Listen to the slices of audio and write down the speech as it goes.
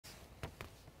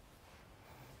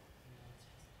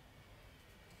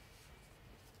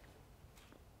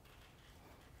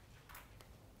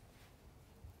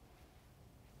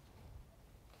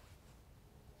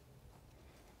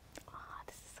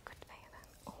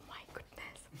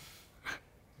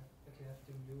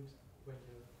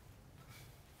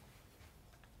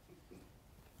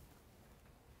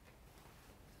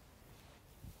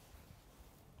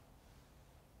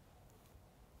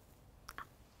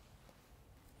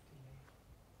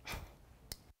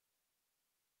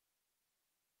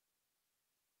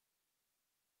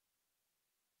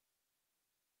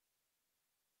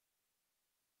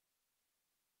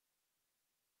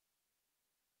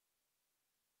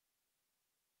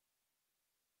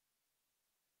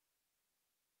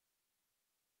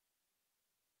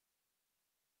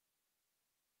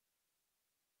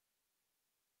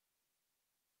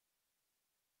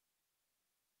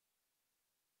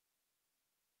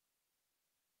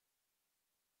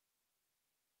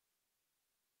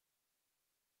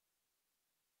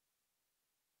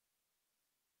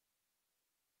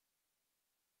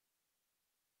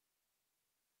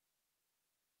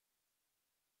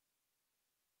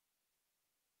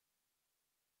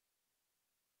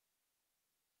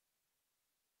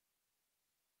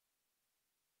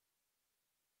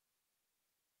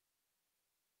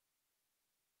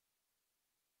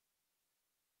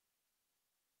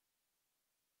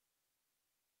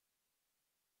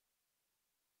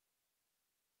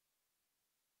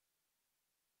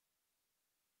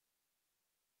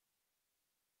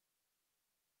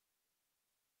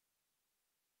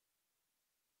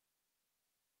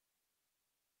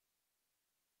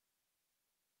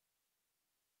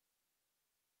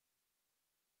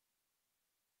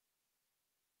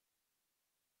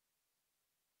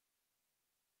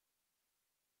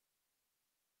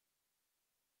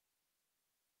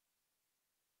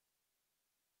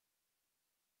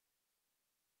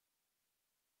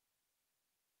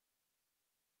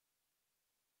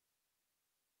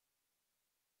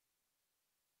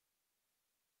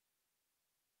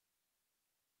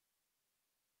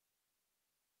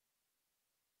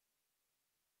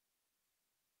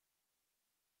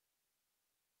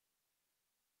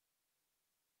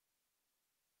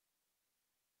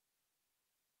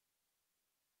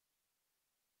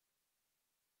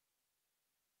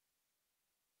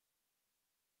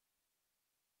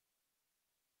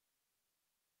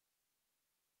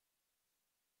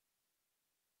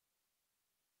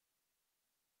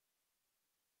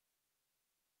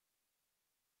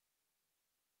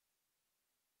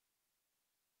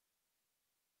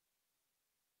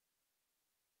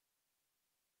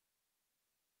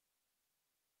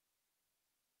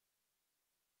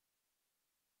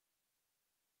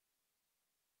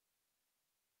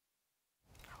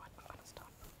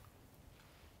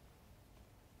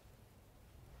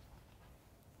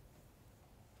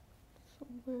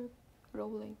We're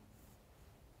rolling.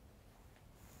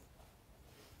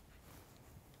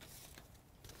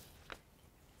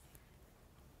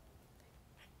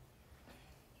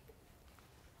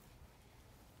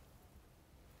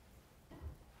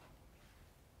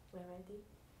 We're ready.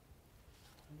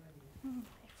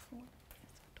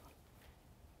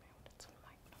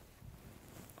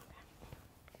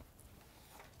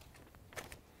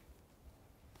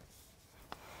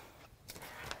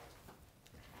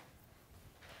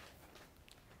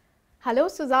 Hallo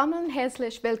zusammen,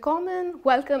 herzlich willkommen,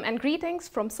 welcome and greetings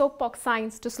from Soapbox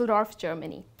Science, Düsseldorf,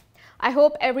 Germany. I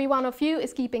hope every one of you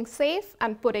is keeping safe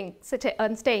and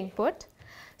staying put.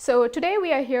 So today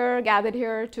we are gathered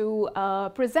here to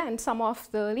present some of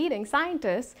the leading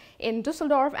scientists in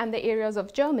Düsseldorf and the areas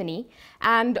of Germany,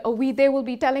 and they will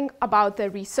be telling about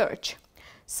their research.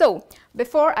 So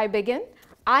before I begin,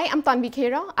 I am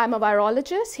Chiara. I'm a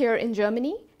virologist here in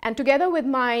Germany, and together with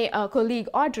my colleague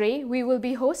Audrey, we will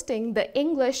be hosting the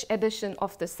English edition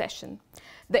of this session.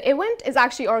 The event is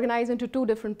actually organized into two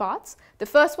different parts. The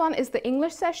first one is the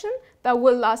English session that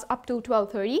will last up to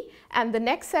 12:30, and the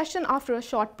next session after a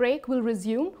short break will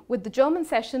resume with the German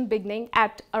session beginning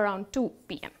at around 2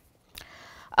 p.m.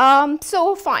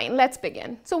 So fine, let's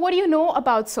begin. So what do you know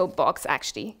about Soapbox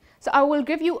actually? So I will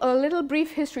give you a little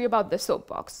brief history about the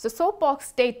Soapbox. The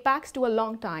Soapbox dates back to a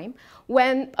long time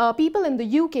when people in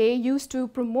the UK used to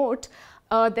promote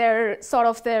their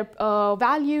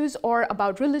values or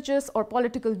about religious or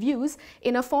political views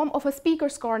in a form of a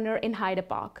speaker's corner in Hyde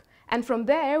Park. And from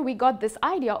there, we got this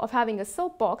idea of having a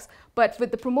soapbox, but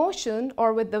with the promotion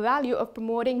or with the value of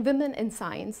promoting women in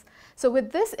science. So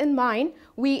with this in mind,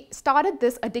 we started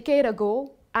this a decade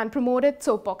ago and promoted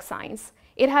Soapbox Science.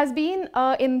 It has been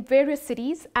in various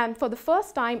cities, and for the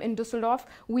first time in Düsseldorf,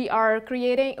 we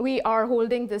are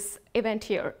holding this event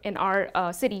here in our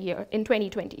city here in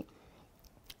 2020.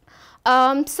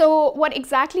 So what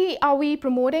exactly are we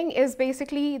promoting is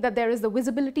basically that there is the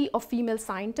visibility of female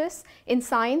scientists in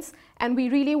science, and we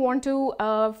really want to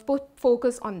put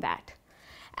focus on that.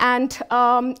 And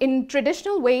in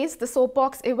traditional ways, the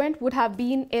Soapbox event would have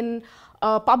been in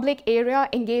a public area,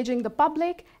 engaging the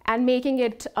public and making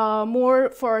it more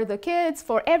for the kids,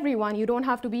 for everyone. You don't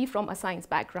have to be from a science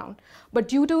background. But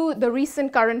due to the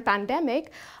recent current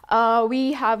pandemic,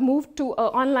 we have moved to an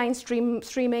online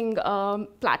streaming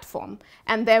platform,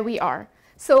 and there we are.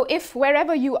 So if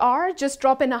wherever you are, just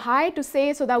drop in a hi to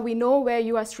say so that we know where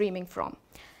you are streaming from.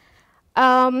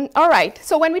 All right,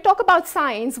 so when we talk about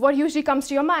science, what usually comes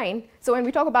to your mind? So when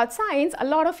we talk about science, a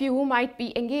lot of you might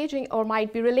be engaging or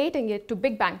might be relating it to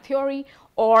Big Bang Theory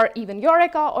or even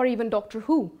Eureka or even Doctor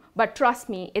Who. But trust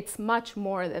me, it's much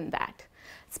more than that.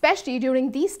 Especially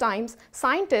during these times,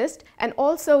 scientists and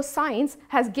also science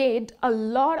has gained a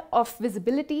lot of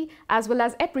visibility as well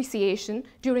as appreciation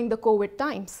during the COVID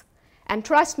times. And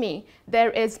trust me,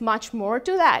 there is much more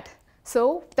to that.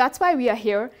 So that's why we are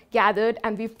here gathered,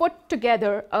 and we've put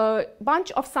together a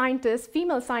bunch of scientists,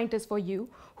 female scientists for you,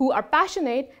 who are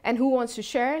passionate and who wants to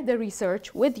share their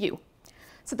research with you.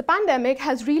 So the pandemic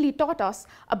has really taught us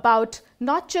about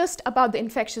not just about the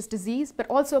infectious disease, but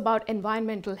also about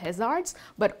environmental hazards,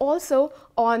 but also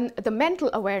on the mental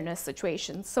awareness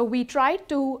situations. So we tried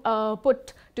to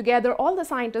put together all the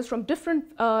scientists from different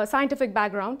scientific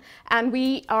background, and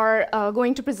we are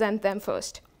going to present them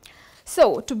first.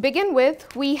 So to begin with,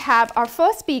 we have our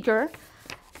first speaker,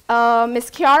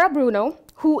 Ms. Chiara Bruno,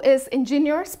 who is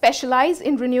engineer specialized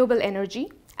in renewable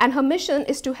energy, and her mission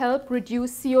is to help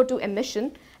reduce CO2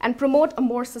 emission and promote a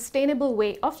more sustainable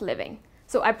way of living.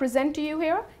 So I present to you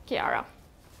here, Chiara.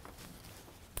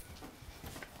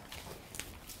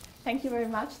 Thank you very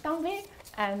much, Tambi,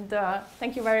 and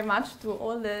thank you very much to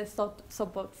all the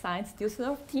Soapbox Science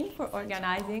Düsseldorf team for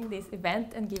organizing this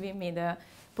event and giving me the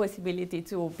possibility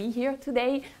to be here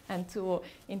today and to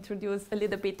introduce a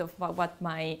little bit of what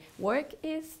my work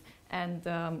is, and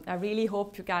I really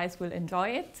hope you guys will enjoy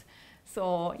it.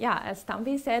 So yeah, as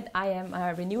Tambi said, I am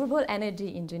a renewable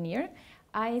energy engineer.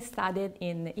 I studied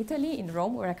in Italy, in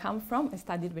Rome, where I come from. I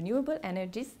studied renewable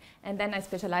energies, and then I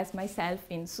specialized myself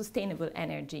in sustainable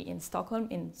energy in Stockholm,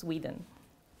 in Sweden.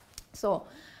 So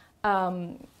a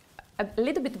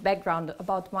little bit of background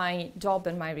about my job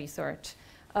and my research.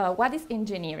 What is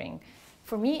engineering?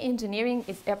 For me, engineering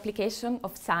is application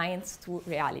of science to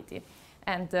reality.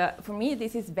 And for me,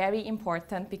 this is very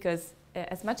important because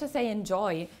as much as I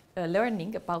enjoy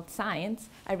learning about science,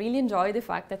 I really enjoy the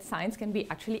fact that science can be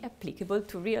actually applicable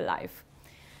to real life.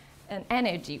 And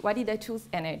energy, why did I choose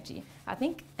energy? I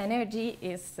think energy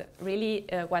is really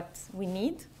what we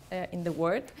need in the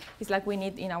world. It's like we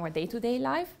need in our day-to-day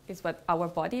life. It's what our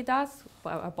body does.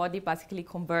 Our body basically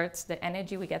converts the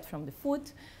energy we get from the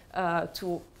food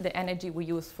to the energy we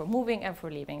use for moving and for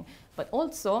living. But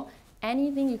also,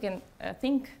 anything you can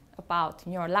think about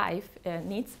in your life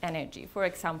needs energy. For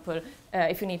example,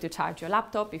 if you need to charge your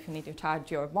laptop, if you need to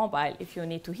charge your mobile, if you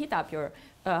need to heat up your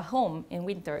home in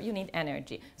winter, you need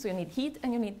energy. So you need heat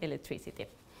and you need electricity.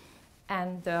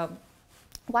 And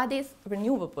what is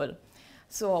renewable?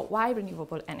 So why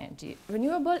renewable energy?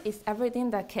 Renewable is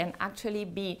everything that can actually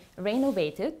be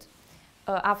renovated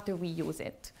after we use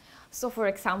it. So for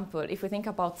example, if we think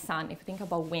about sun, if we think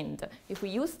about wind, if we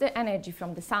use the energy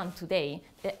from the sun today,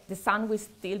 the sun will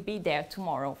still be there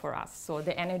tomorrow for us, so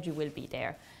the energy will be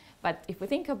there. But if we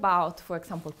think about, for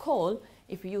example, coal,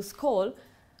 if we use coal,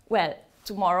 well,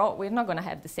 tomorrow we're not going to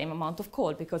have the same amount of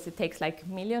coal because it takes like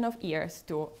millions of years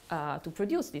to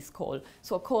produce this coal.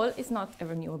 So coal is not a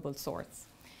renewable source.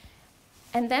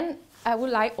 And then I would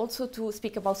like also to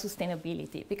speak about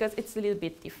sustainability because it's a little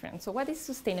bit different. So what is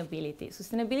sustainability?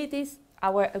 Sustainability is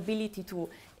our ability to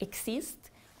exist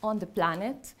on the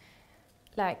planet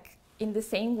like in the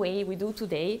same way we do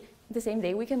today, the same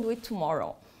day we can do it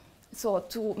tomorrow. So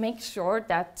to make sure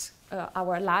that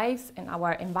our lives and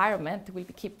our environment will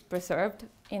keep preserved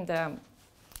in the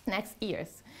next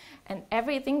years. And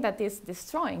everything that is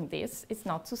destroying this is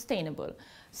not sustainable.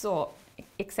 So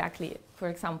exactly, for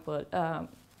example,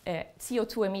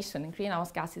 CO2 emission and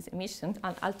greenhouse gases emissions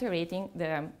are altering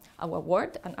our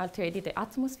world and altering the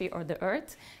atmosphere or the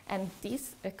earth, and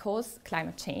this causes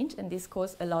climate change, and this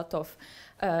causes a lot of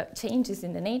changes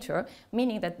in the nature,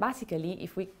 meaning that basically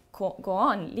if we go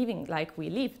on living like we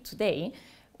live today,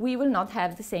 we will not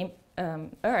have the same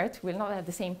earth, we will not have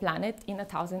the same planet in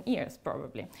 1,000 years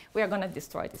probably. We are going to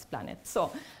destroy this planet.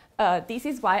 So this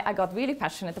is why I got really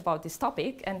passionate about this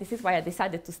topic, and this is why I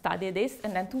decided to study this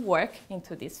and then to work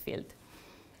into this field.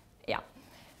 Yeah.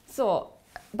 So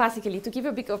basically, to give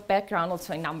you a bit of background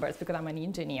also in numbers, because I'm an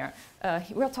engineer,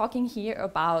 we're talking here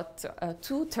about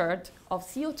 2/3 of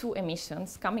CO2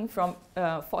 emissions coming from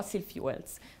fossil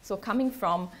fuels. So coming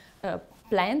from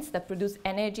plants that produce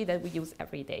energy that we use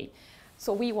every day.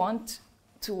 So we want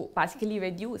to basically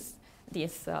reduce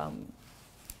this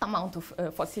amount of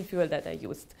fossil fuel that are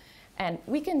used. And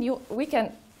we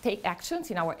can take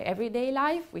actions in our everyday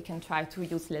life. We can try to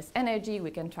use less energy.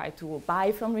 We can try to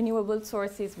buy from renewable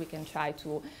sources. We can try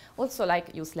to also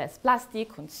like use less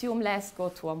plastic, consume less, go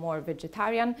to a more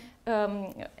vegetarian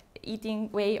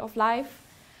eating way of life.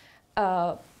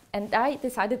 And I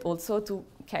decided also to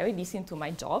carry this into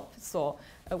my job. So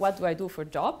what do I do for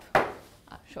job?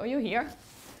 I'll show you here.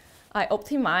 I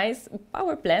optimize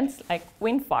power plants like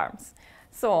wind farms.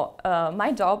 So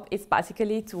my job is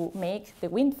basically to make the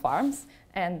wind farms,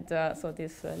 and so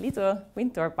these little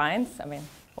wind turbines, I mean,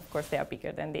 of course they are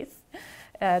bigger than this,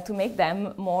 to make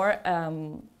them more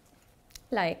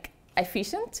like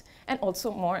efficient and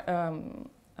also more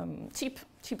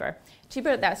cheaper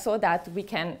so that we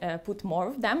can put more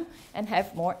of them and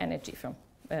have more energy from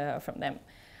them.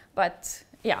 But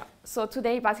yeah, so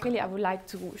today basically I would like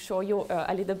to show you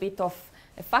a little bit of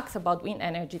facts about wind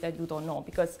energy that you don't know,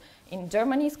 because in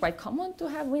Germany it's quite common to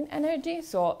have wind energy,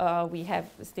 so we have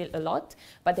still a lot,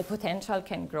 but the potential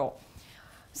can grow.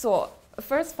 So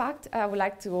first fact I would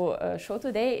like to show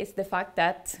today is the fact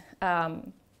that,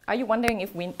 are you wondering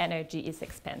if wind energy is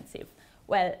expensive?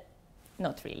 Well,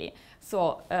 not really.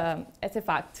 So as a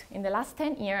fact, in the last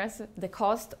 10 years, the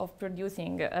cost of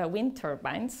producing wind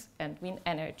turbines and wind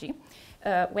energy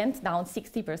went down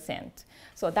 60%.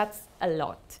 So that's a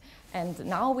lot. And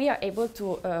now we are able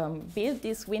to build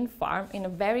this wind farm in a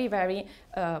very, very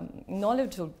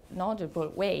knowledgeable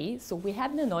way. So we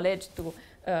have the knowledge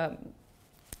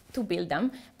to build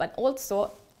them, but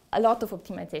also a lot of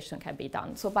optimization can be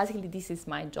done. So basically, this is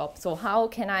my job. So how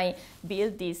can I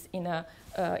build this in a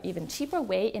even cheaper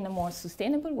way, in a more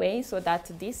sustainable way, so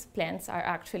that these plants are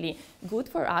actually good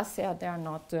for us, they are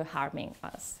not harming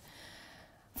us.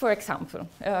 For example,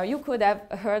 you could have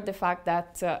heard the fact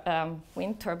that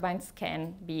wind turbines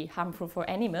can be harmful for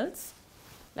animals.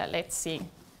 Let's see,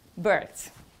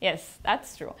 birds. Yes,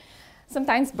 that's true.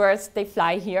 Sometimes birds, they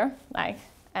fly here,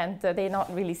 and they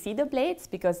not really see the blades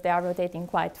because they are rotating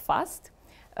quite fast.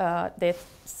 The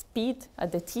speed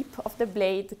at the tip of the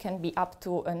blade can be up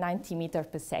to 90 meters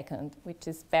per second, which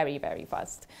is very, very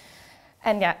fast.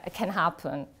 And yeah, it can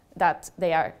happen that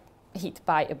they are hit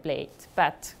by a blade.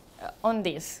 But on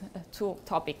these two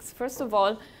topics, first of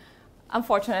all,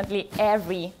 unfortunately,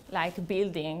 every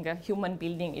building, human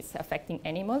building, is affecting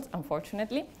animals,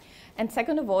 unfortunately. And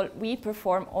second of all, we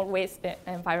perform always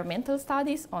environmental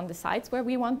studies on the sites where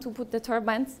we want to put the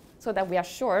turbines. so that we are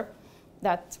sure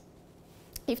that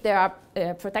if there are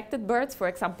protected birds, for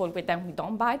example, with them we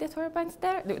don't buy the turbines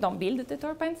there, we don't build the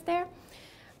turbines there.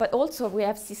 But also we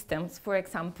have systems, for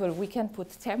example, we can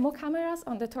put thermal cameras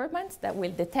on the turbines that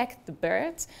will detect the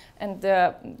birds, and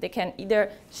they can either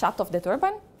shut off the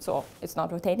turbine, so it's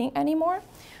not rotating anymore,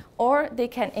 or they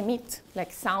can emit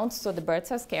like sounds so the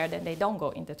birds are scared and they don't go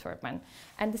in the turbine.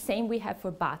 And the same we have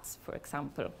for bats, for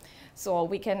example. So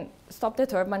we can stop the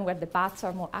turbine where the bats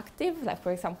are more active, like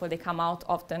for example, they come out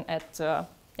often at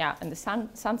in the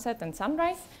sunset and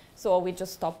sunrise. So we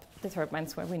just stop the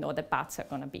turbines where we know the bats are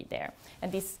going to be there.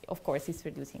 And this, of course, is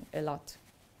reducing a lot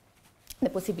the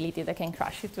possibility they can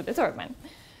crash into the turbine.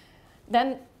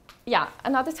 Then,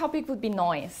 another topic would be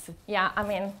noise. I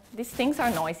mean, these things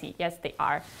are noisy. Yes, they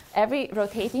are. Every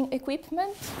rotating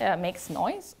equipment makes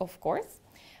noise, of course.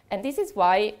 And this is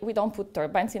why we don't put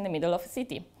turbines in the middle of a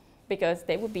city, because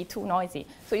they would be too noisy.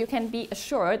 So you can be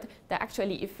assured that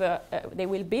actually if they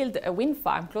will build a wind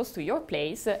farm close to your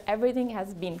place, everything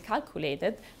has been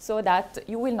calculated so that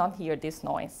you will not hear this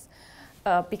noise.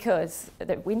 Because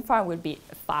the wind farm will be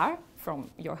far from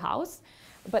your house.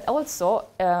 But also,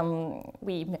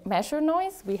 we measure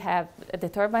noise. The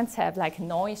turbines have like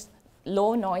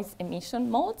low noise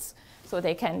emission modes, so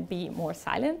they can be more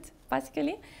silent,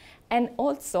 basically. And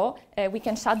also, we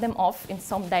can shut them off in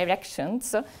some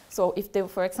directions. So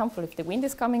if for example, if the wind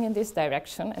is coming in this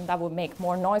direction and that would make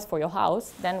more noise for your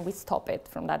house, then we stop it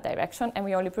from that direction and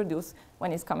we only produce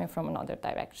when it's coming from another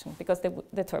direction, because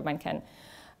the turbine can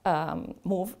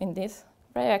move in this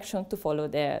direction to follow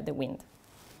the wind.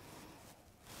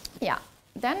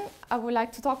 Then I would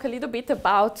like to talk a little bit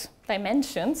about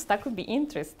dimensions. That could be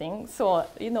interesting. So,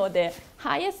 the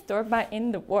highest turbine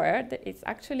in the world is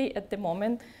actually at the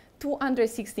moment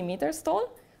 260 meters tall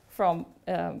from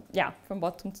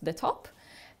bottom to the top.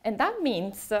 And that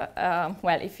means,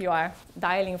 well, if you are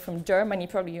dialing from Germany,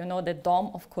 probably you know the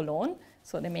Dome of Cologne,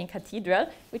 so the main cathedral,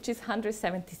 which is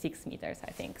 176 meters,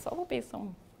 I think. So it will be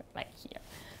some like here.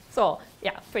 So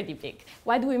pretty big.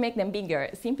 Why do we make them bigger?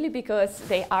 Simply because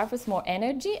they harvest more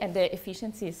energy and the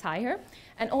efficiency is higher.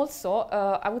 And also,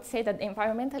 I would say that the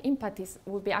environmental impact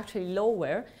would be actually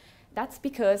lower. That's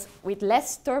because with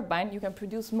less turbine, you can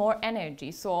produce more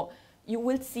energy. So you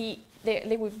will see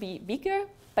they will be bigger,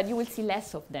 but you will see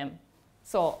less of them.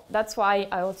 So that's why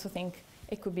I also think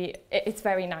it's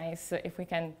very nice if we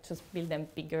can just build them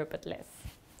bigger but less.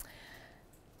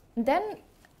 Then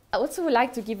I also would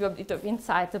like to give you a bit of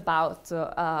insight about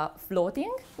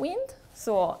floating wind.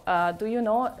 So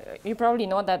you probably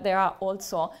know that there are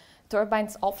also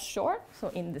turbines offshore, so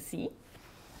in the sea.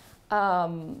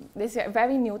 This is a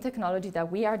very new technology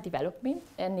that we are developing,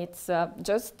 and it's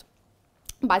just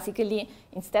basically,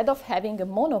 instead of having a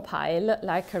monopile,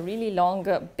 like a really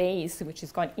long base which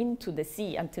is going into the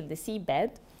sea until the seabed,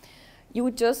 you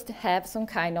would just have some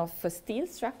kind of a steel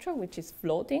structure which is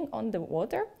floating on the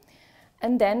water,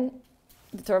 and then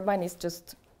the turbine is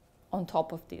just on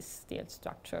top of this steel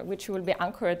structure, which will be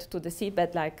anchored to the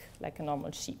seabed like a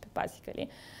normal ship, basically.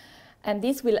 And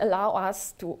this will allow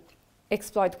us to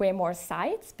exploit way more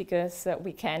sites, because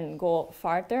we can go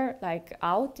farther, like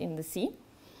out in the sea,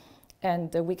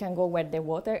 and we can go where the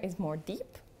water is more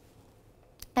deep.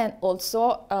 And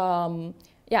also,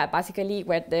 basically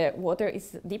where the water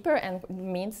is deeper, and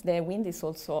means the wind is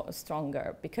also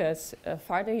stronger, because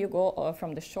farther you go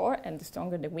from the shore and the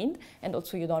stronger the wind, and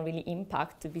also you don't really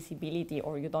impact the visibility,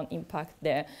 or you don't impact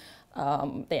the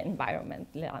environment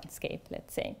landscape,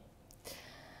 let's say.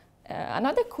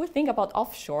 Another cool thing about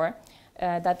offshore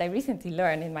that I recently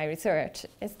learned in my research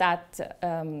is that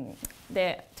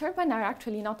the turbines are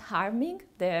actually not harming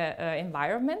the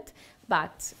environment,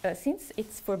 but since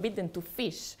it's forbidden to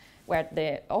fish where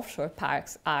the offshore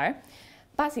parks are,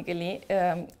 basically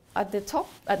at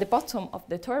the bottom of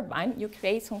the turbine, you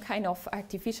create some kind of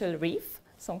artificial reef,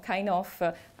 some kind of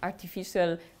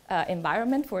artificial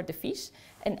environment for the fish,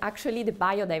 and actually the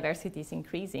biodiversity is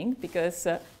increasing, because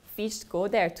fish go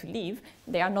there to live.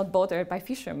 They are not bothered by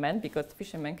fishermen, because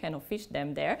fishermen cannot fish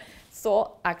them there.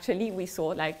 So actually we saw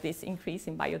like this increase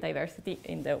in biodiversity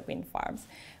in the wind farms,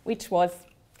 which was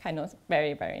kind of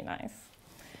very, very nice.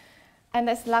 And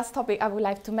this last topic I would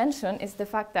like to mention is the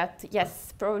fact that,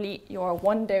 yes, probably you're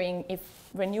wondering if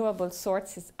renewable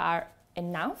sources are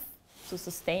enough to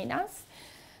sustain us.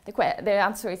 The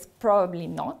answer is probably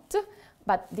not,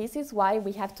 but this is why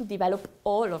we have to develop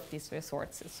all of these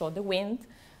resources. So the wind,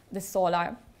 the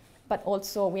solar, but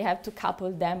also we have to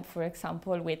couple them, for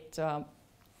example, with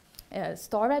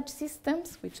storage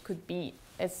systems, which could be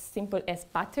as simple as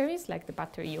batteries, like the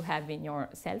battery you have in your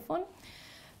cell phone,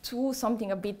 to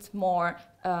something a bit more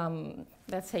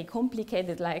let's say,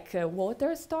 complicated like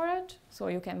water storage. So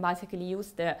you can basically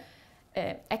use the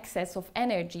excess of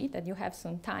energy that you have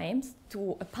sometimes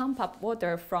to pump up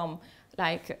water from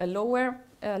like a lower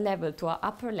level to an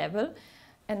upper level.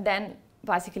 And then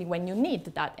basically when you need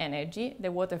that energy,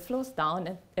 the water flows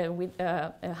down, and with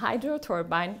a hydro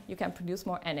turbine, you can produce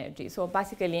more energy. So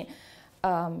basically,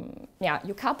 yeah,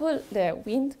 you couple the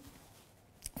wind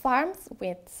farms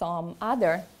with some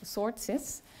other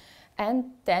sources, and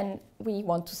then we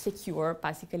want to secure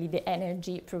basically the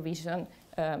energy provision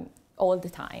all the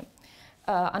time.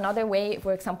 Another way,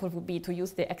 for example, would be to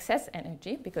use the excess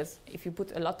energy, because if you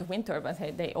put a lot of wind turbines,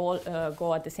 they all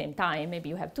go at the same time. Maybe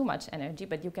you have too much energy,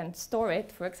 but you can store it,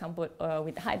 for example,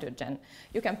 with hydrogen.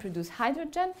 You can produce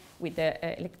hydrogen with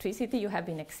the electricity you have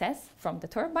in excess from the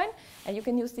turbine, and you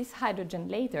can use this hydrogen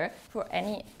later for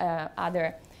any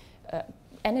other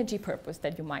energy purpose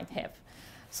that you might have.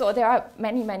 So there are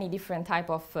many, many different type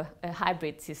of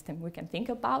hybrid system we can think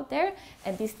about there,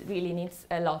 and this really needs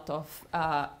a lot of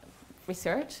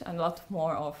research and a lot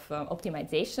more of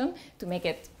optimization to make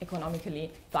it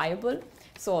economically viable.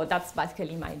 So that's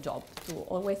basically my job, to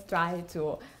always try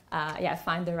to yeah,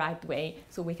 find the right way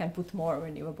so we can put more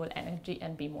renewable energy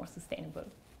and be more sustainable.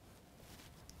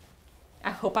 I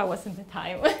hope I was in the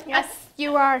time. Yes,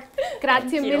 you are.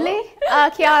 Grazie Thank you. mille,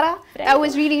 Chiara. Prego. That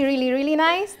was really, really, really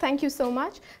nice. Thank you so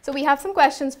much. So we have some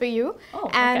questions for you.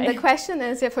 Oh, and okay. the question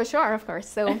is, yeah, for sure, of course.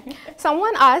 So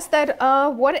someone asked that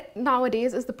what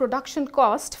nowadays is the production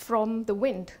cost from the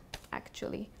wind,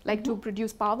 actually? Like to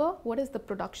produce power, what is the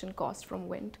production cost from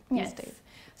wind these days?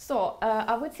 So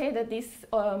I would say that this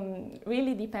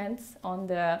really depends on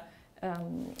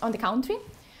the country.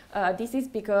 This is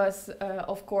because,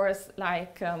 of course,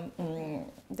 like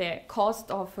the cost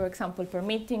of, for example,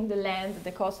 permitting the land,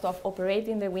 the cost of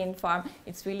operating the wind farm,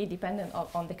 it's really dependent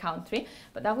on the country.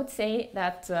 But I would say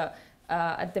that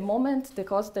at the moment, the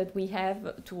cost that we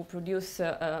have to produce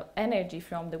energy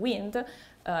from the wind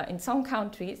in some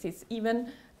countries is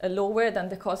even lower than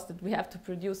the cost that we have to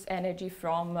produce energy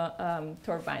from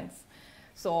turbines.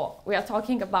 So we are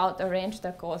talking about a range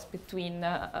that goes between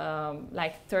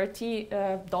like $30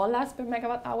 per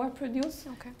megawatt hour produced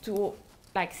to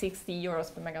like 60 euros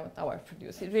per megawatt hour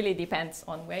produced. It really depends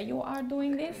on where you are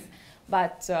doing this,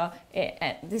 but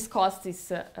this cost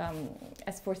is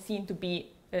as foreseen to be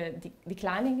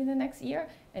declining in the next year,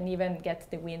 and even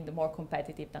get the wind more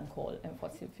competitive than coal and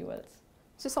fossil fuels.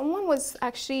 So someone was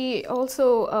actually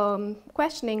also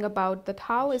questioning about that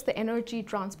how is the energy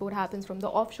transport happens from the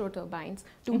offshore turbines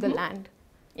to the land.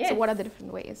 Yes. So what are the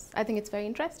different ways? I think it's very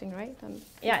interesting, right?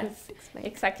 Yes,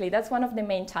 exactly. That's one of the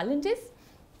main challenges,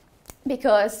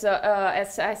 because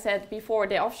as I said before,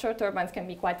 the offshore turbines can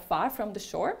be quite far from the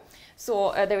shore.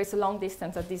 So there is a long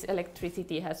distance that this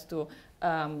electricity has to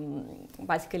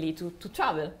basically to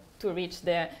travel to reach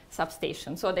the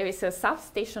substation. So there is a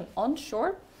substation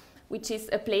onshore, which is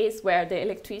a place where the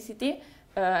electricity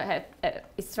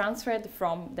is transferred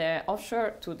from the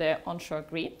offshore to the onshore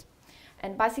grid.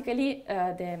 And basically,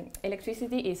 the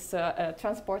electricity is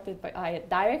transported by a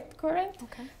direct current.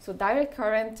 Okay. So direct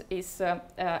current is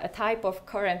a type of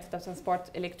current that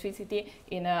transports electricity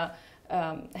in a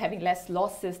having less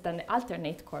losses than the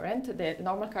alternate current. The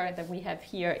normal current that we have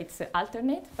here, it's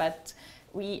alternate, but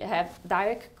we have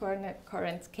direct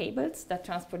current cables that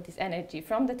transport this energy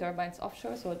from the turbines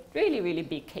offshore. So really, really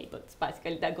big cables,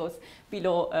 basically, that goes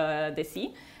below the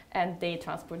sea, and they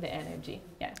transport the energy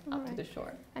up to the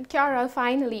shore. And Chiara,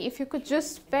 finally, if you could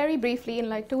just very briefly, in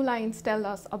like 2 lines, tell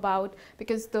us about,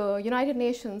 because the United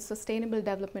Nations Sustainable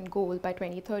Development Goal by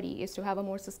 2030 is to have a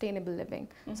more sustainable living.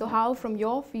 So how, from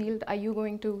your field, are you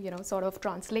going to, sort of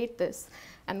translate this?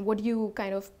 And what do you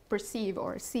kind of perceive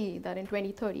or see that in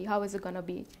 2030, how is it going to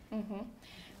be?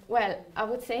 Well, I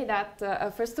would say that,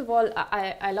 first of all,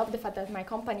 I love the fact that my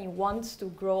company wants to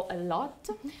grow a lot.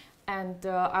 And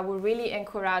I would really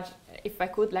encourage, if I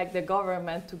could, like the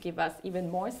government to give us even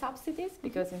more subsidies,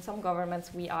 because in some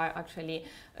governments we are actually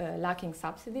lacking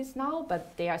subsidies now,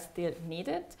 but they are still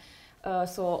needed.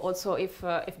 So also if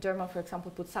Germany, for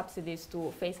example, put subsidies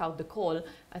to phase out the coal,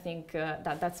 I think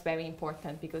that's very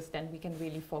important, because then we can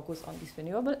really focus on this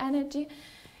renewable energy.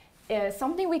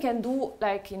 Something we can do,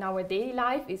 like in our daily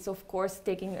life, is of course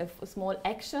taking small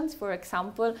actions. For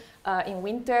example, in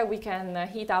winter we can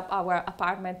heat up our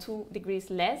apartment 2 degrees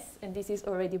less, and this is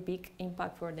already a big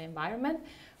impact for the environment.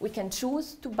 We can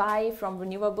choose to buy from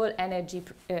renewable energy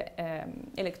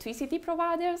electricity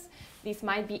providers. This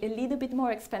might be a little bit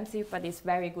more expensive, but it's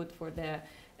very good for the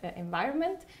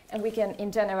environment. And we can, in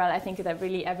general, I think that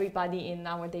really everybody in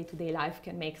our day-to-day life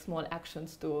can make small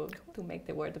actions to make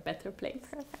the world a better place.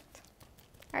 Perfect.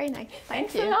 Very nice.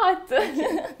 Thank Thanks you. a lot.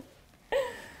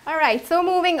 All right, so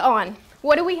moving on.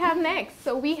 What do we have next?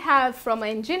 So we have from an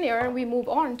engineer, we move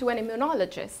on to an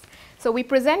immunologist. So we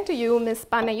present to you Ms.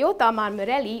 Panagiota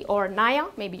Mamareli, or Naya.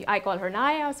 Maybe I call her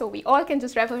Naya, so we all can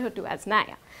just refer her to as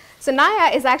Naya. So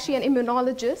Naya is actually an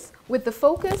immunologist with the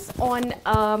focus on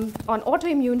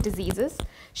autoimmune diseases.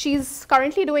 She's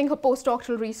currently doing her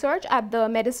postdoctoral research at the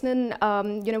Medicine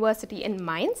University in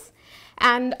Mainz.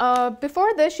 And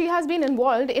before this, she has been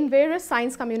involved in various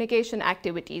science communication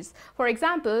activities. For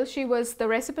example, she was the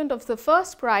recipient of the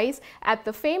first prize at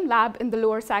the FAME Lab in the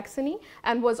Lower Saxony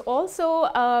and was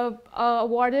also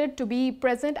awarded to be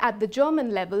present at the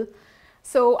German level.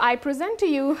 So I present to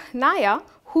you Naya,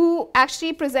 who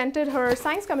actually presented her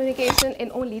science communication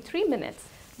in only 3 minutes.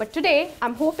 But today,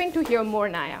 I'm hoping to hear more,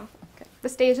 Naya. Okay. The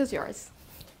stage is yours.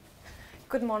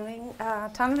 Good morning,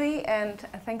 Tanvi, and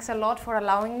thanks a lot for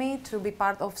allowing me to be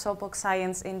part of Soapbox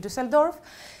Science in Düsseldorf.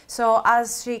 So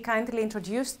as she kindly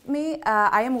introduced me,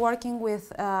 I am working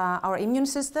with our immune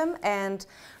system and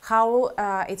how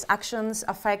its actions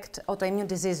affect autoimmune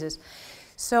diseases.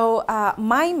 So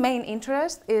my main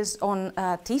interest is on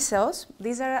T cells.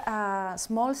 These are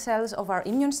small cells of our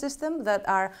immune system that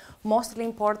are mostly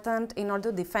important in order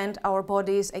to defend our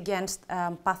bodies against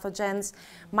pathogens,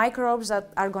 microbes that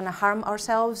are going to harm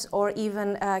ourselves, or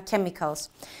even chemicals.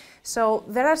 So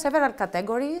there are several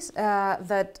categories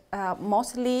that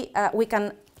mostly we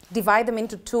can divide them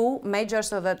into two major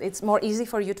so that it's more easy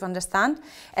for you to understand.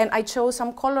 And I chose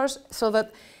some colors so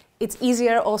that it's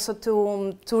easier also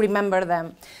to remember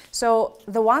them. So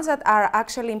the ones that are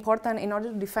actually important in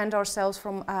order to defend ourselves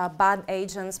from bad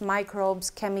agents, microbes,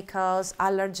 chemicals,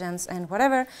 allergens, and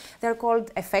whatever, they're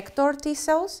called effector T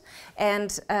cells.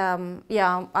 And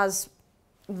yeah, as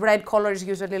red color is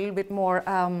usually a little bit more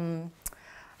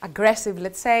aggressive,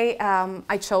 let's say,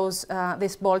 I chose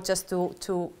this ball just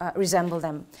to resemble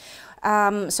them.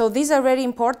 So these are very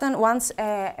important. Once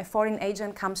a foreign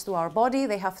agent comes to our body,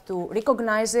 they have to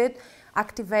recognize it,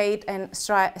 activate, and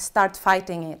start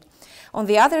fighting it. On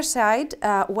the other side,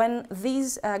 when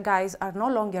these guys are no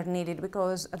longer needed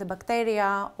because the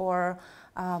bacteria or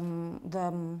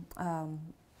the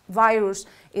virus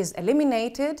is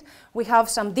eliminated, we have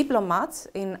some diplomats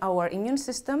in our immune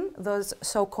system, those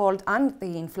so-called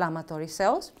anti-inflammatory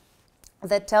cells,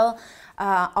 that tell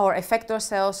our effector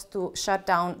cells to shut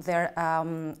down their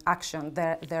action,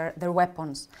 their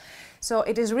weapons. So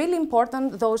it is really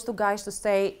important, those two guys, to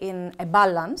stay in a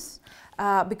balance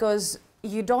because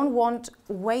you don't want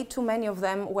way too many of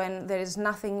them when there is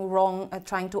nothing wrong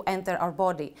trying to enter our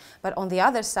body. But on the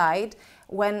other side,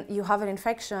 when you have an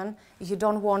infection, you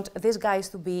don't want these guys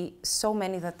to be so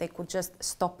many that they could just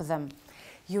stop them.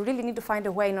 You really need to find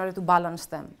a way in order to balance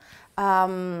them.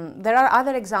 There are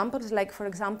other examples, like for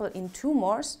example in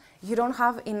tumors, you don't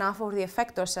have enough of the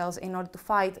effector cells in order to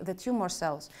fight the tumor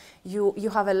cells. You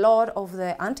have a lot of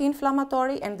the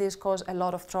anti-inflammatory, and this causes a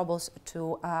lot of troubles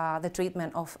to the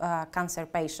treatment of cancer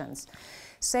patients.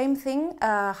 Same thing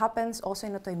happens also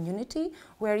in autoimmunity,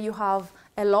 where you have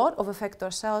a lot of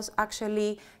effector cells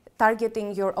actually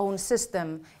targeting your own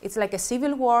system. It's like a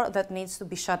civil war that needs to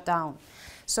be shut down.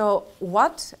 So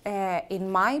what in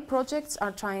my projects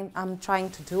I'm trying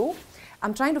to do,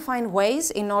 I'm trying to find ways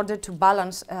in order to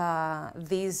balance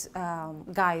these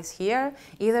guys here,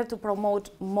 either to promote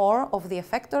more of the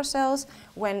effector cells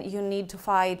when you need to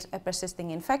fight a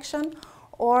persisting infection,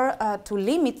 or to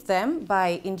limit them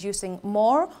by inducing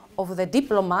more of the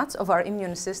diplomats of our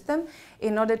immune system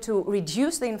in order to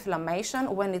reduce the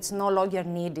inflammation when it's no longer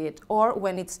needed or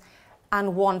when it's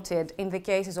unwanted. In the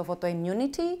cases of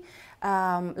autoimmunity,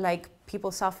 like people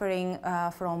suffering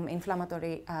from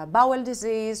inflammatory bowel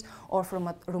disease or from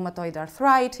rheumatoid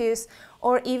arthritis,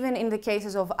 or even in the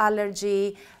cases of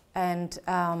allergy and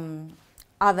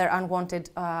other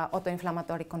unwanted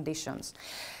autoinflammatory conditions.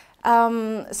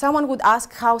 Someone would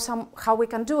ask how we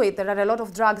can do it. There are a lot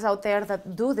of drugs out there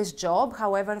that do this job,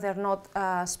 however they're not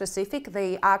specific.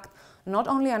 They act not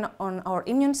only on our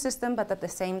immune system, but at the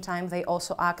same time they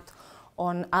also act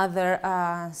on other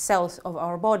cells of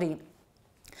our body.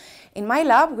 In my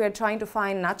lab, we are trying to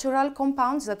find natural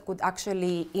compounds that could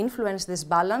actually influence this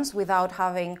balance without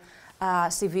having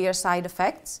severe side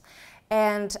effects.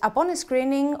 And upon a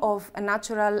screening of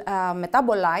natural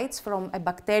metabolites from a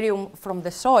bacterium from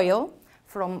the soil,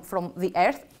 from the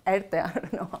earth, I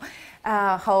don't know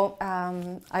how,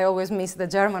 I always miss the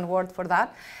German word for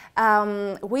that.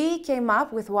 We came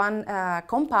up with one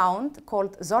compound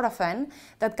called zorafen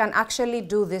that can actually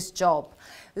do this job.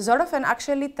 Zorafen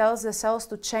actually tells the cells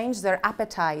to change their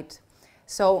appetite.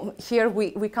 So here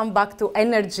we come back to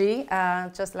energy,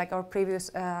 just like our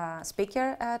previous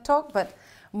speaker talk, but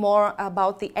more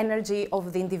about the energy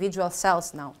of the individual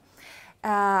cells now.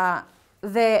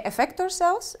 The effector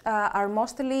cells are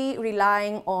mostly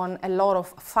relying on a lot of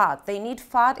fat. They need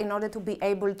fat in order to be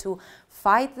able to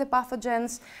fight the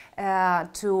pathogens,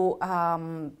 to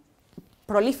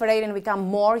proliferate and become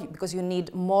more, because you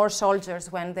need more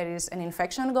soldiers when there is an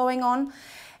infection going on.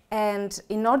 And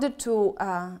in order to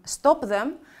stop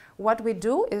them, what we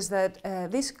do is that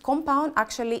this compound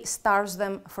actually starves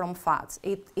them from fats.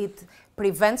 It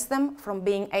prevents them from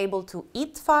being able to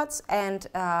eat fats and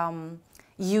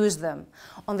use them.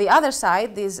 On the other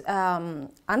side, these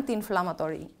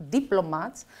anti-inflammatory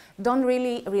diplomats don't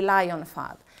really rely on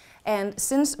fat. And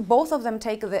since both of them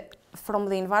take from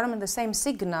the environment the same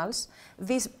signals,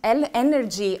 this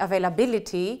energy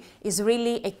availability is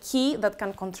really a key that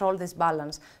can control this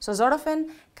balance. So Zorafen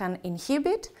can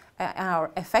inhibit our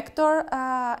effector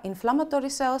inflammatory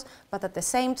cells, but at the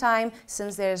same time,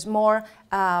 since there's more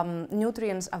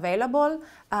nutrients available,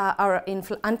 our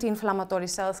anti-inflammatory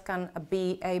cells can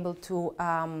be able to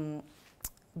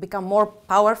become more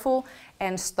powerful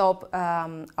and stop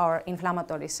our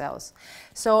inflammatory cells.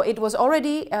 So it was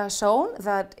already shown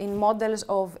that in models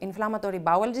of inflammatory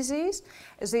bowel disease,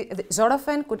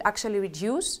 Zorafen could actually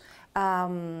reduce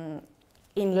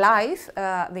in life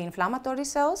the inflammatory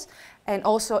cells, and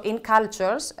also in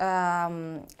cultures,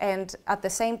 and at the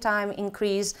same time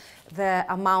increase the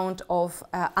amount of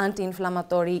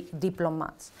anti-inflammatory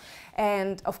diplomats.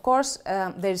 And of course,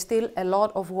 there's still a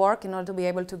lot of work in order to be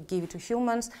able to give it to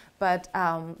humans, but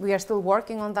we are still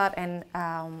working on that, and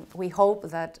we hope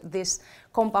that this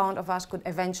compound of us could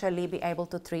eventually be able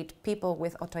to treat people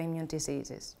with autoimmune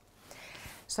diseases.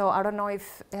 So I don't know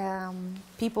if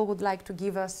people would like to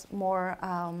give us more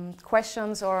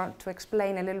questions or to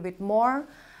explain a little bit more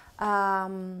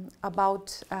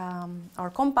about our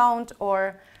compound,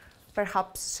 or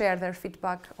perhaps share their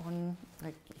feedback on,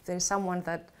 like, if there's someone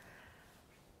that...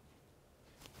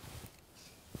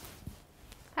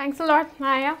 Thanks a lot,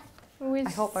 Maya. I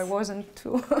hope I wasn't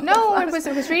too... No, it was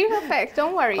really perfect.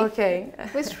 Don't worry. Okay.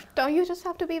 You just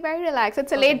have to be very relaxed.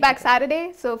 It's a laid-back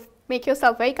Saturday, so make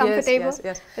yourself very comfortable. Yes, yes,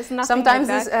 yes. There's nothing Sometimes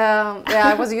like that. yeah,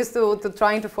 I was used to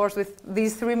trying to force with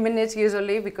these 3 minutes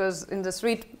usually, because in the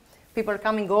street people are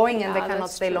coming, going, and they cannot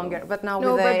stay longer. But now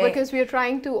but because we are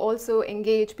trying to also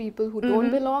engage people who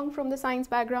don't belong from the science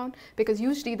background, because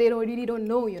usually they really don't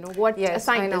know, what a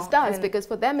scientist does, because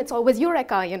for them it's always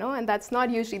eureka, and that's not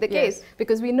usually the case,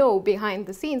 because we know behind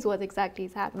the scenes what exactly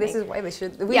is happening. This is why they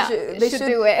should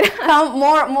do it. Come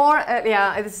more.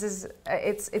 This is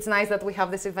it's nice that we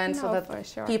have this event so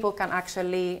that people can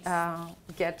actually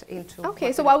get into.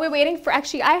 Okay, so while we're waiting for,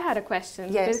 actually, I had a question,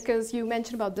 because you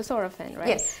mentioned about the Zorafen, right?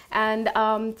 Yes.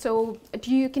 And so,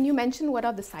 can you mention what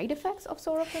are the side effects of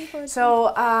Zorafen, for example?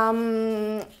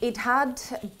 So it had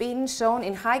been shown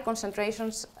in high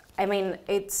concentrations. I mean,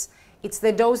 it's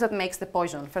the dose that makes the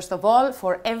poison. First of all,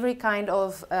 for every kind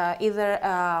of either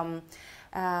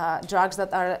drugs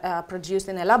that are produced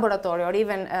in a laboratory, or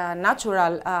even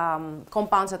natural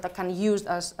compounds that can be used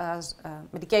as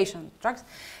medication drugs,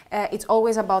 it's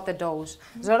always about the dose.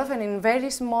 Zorafen in very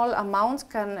small amounts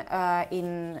can,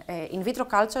 in vitro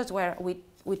cultures where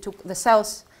we took the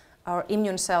cells, our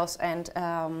immune cells, and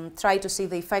try to see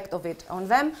the effect of it on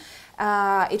them,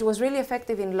 it was really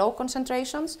effective in low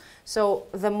concentrations, so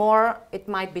the more it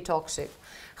might be toxic.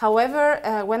 However,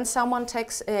 when someone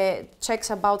checks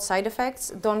about side effects,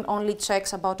 don't only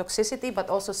checks about toxicity, but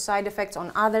also side effects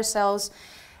on other cells,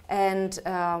 and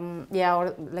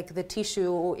or like the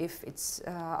tissue, if it's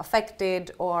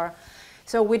affected, or...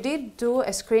 So we did do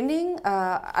a screening.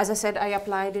 As I said, I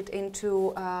applied it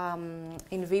into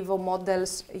in vivo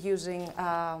models using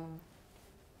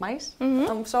mice.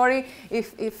 I'm sorry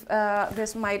if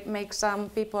this might make some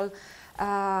people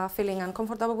feeling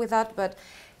uncomfortable with that, but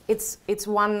it's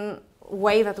one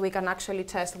way that we can actually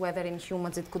test whether in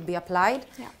humans it could be applied.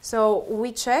 Yeah. So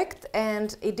we checked,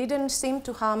 and it didn't seem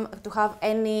to have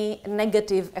any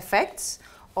negative effects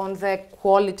on the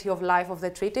quality of life of the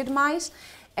treated mice.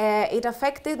 It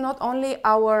affected not only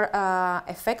our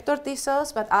effector T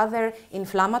cells, but other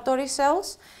inflammatory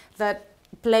cells that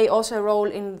play also a role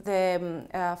in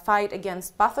the fight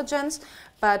against pathogens,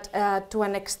 but to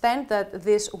an extent that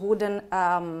this wouldn't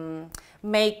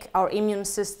make our immune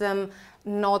system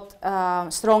not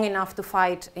strong enough to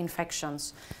fight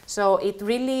infections. So it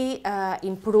really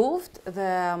improved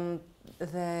the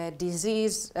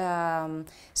disease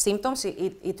symptoms.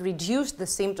 It reduced the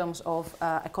symptoms of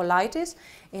E. colitis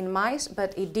in mice,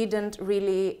 but it didn't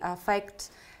really affect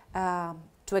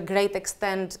to a great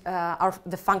extent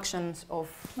the functions of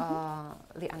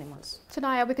the animals. So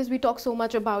Naya, because we talk so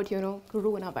much about,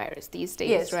 coronavirus these days,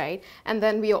 Yes. right? And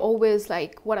then we are always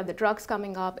like, what are the drugs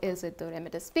coming up? Is it the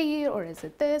remdesivir, or is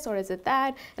it this, or is it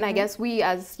that? And I guess we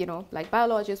as, like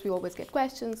biologists, we always get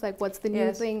questions like, what's the new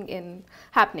Yes. thing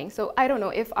happening? So I don't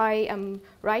know if I am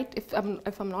right.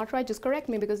 If I'm not right, just correct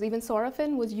me, because even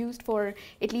sorafin was used for,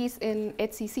 at least in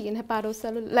HCC, in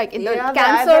hepatocellular, like in the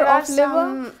cancer there are of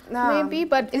liver, maybe.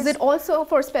 But is it also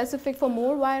specific for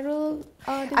more viral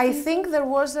diseases? I think there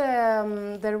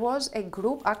was a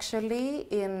group actually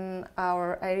in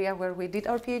our area where we did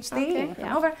our PhD in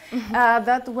Hanover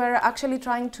that were actually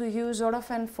trying to use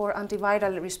sorafin for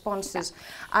antiviral responses.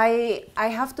 I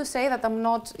have to say that I'm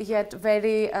not yet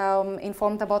very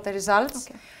informed about the results,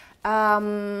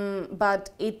 but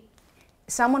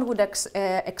someone would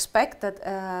expect that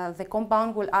the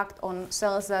compound will act on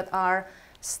cells that are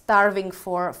starving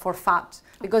for fat,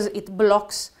 because it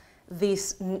blocks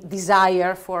this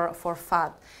desire for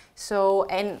fat. So,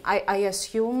 and I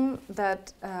assume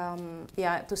that,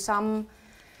 to some,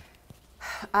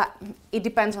 it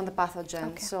depends on the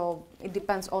pathogen. So it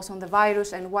depends also on the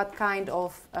virus and what kind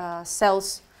of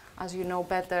cells, as you know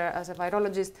better as a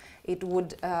virologist, it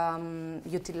would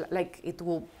it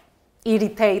will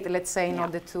irritate, let's say, in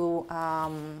order to,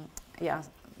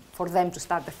 for them to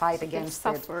start the fight against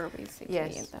it. Suffer, basically.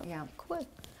 Yes, yeah. Cool.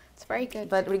 It's very good.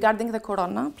 But regarding the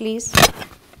corona, please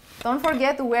don't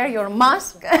forget to wear your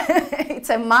mask. It's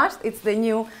a must. It's the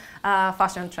new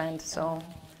fashion trend. So,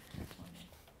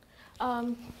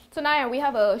 so Naya, we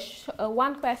have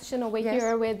one question over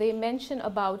here where they mention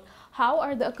about how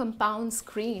are the compounds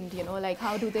screened, like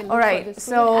how do they look for the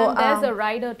screen? So, and there's a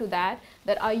rider to that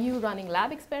are you running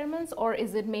lab experiments, or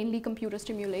is it mainly computer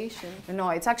stimulation? No,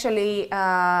 it's actually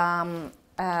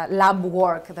lab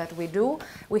work that we do.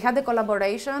 We had a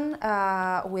collaboration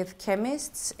with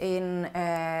chemists in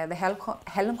the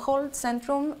Helmholtz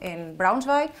Centrum in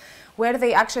Braunschweig, where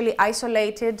they actually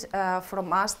isolated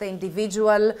from us the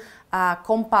individual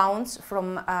compounds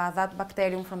from that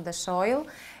bacterium from the soil.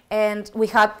 And we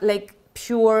had like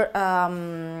pure,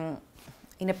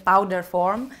 in a powder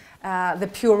form, the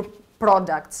pure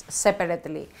products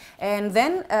separately. And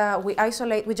then we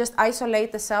just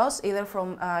isolate the cells either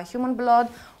from human blood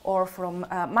or from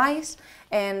mice,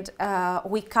 and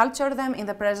we culture them in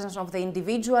the presence of the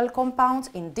individual compounds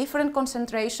in different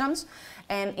concentrations,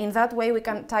 and in that way we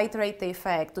can titrate the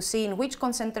effect to see in which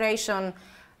concentration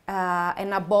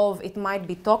and above it might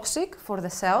be toxic for the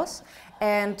cells,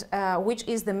 and which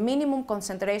is the minimum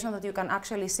concentration that you can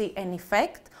actually see an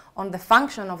effect on the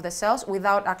function of the cells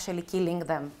without actually killing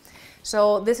them.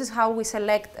 So this is how we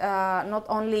select not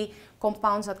only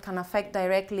compounds that can affect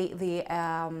directly the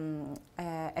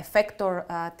effector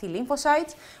T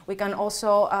lymphocytes, we can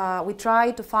also, we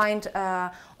try to find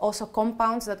also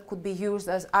compounds that could be used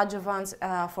as adjuvants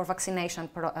for vaccination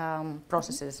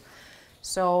processes.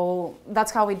 So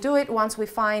that's how we do it. Once we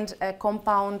find a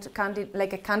compound,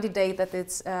 like a candidate that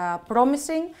it's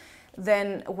promising,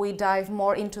 then we dive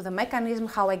more into the mechanism,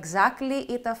 how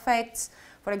exactly it affects.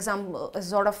 For example,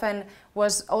 sorafin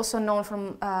was also known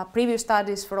from previous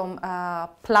studies from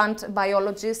plant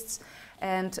biologists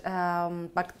and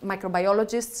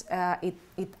microbiologists,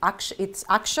 its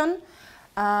action,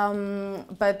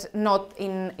 but not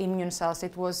in immune cells.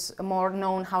 It was more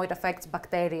known how it affects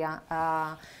bacteria.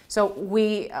 So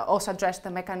we also addressed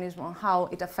the mechanism on how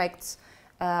it affects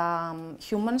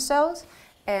human cells,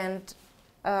 and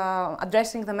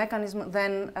addressing the mechanism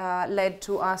then led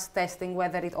to us testing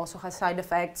whether it also has side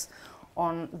effects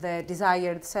on the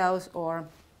desired cells or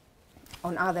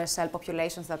on other cell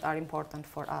populations that are important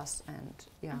for us. And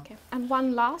Okay. And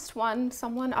one last one,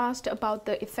 someone asked about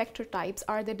the effector types.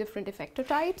 Are there different effector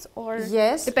types, or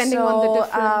depending on the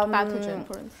different pathogen,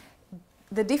 for instance?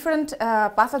 The different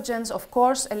pathogens, of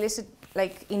course,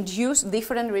 induce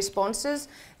different responses.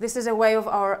 This is a way of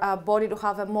our body to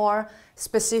have a more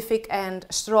specific and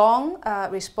strong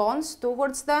response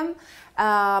towards them.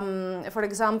 For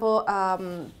example,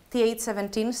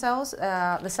 Th17 cells,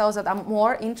 the cells that I'm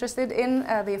more interested in,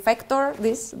 the effector,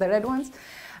 the red ones,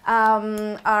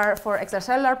 are for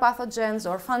extracellular pathogens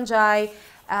or fungi,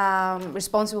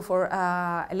 responsible for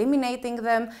eliminating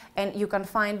them, and you can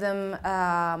find them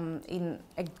in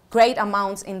great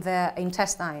amounts in the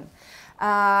intestine.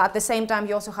 At the same time,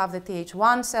 you also have the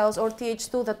Th1 cells or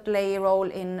Th2 that play a role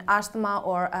in asthma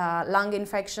or lung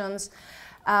infections.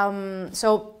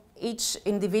 So each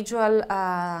individual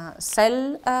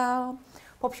cell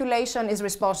population is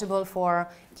responsible for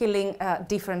killing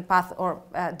different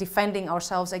defending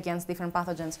ourselves against different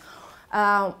pathogens.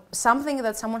 Something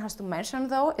that someone has to mention,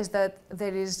 though, is that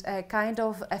there is a kind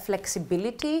of a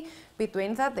flexibility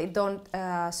between that. They don't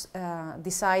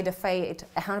decide a fate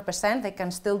 100%. They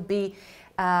can still be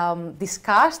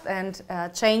discussed and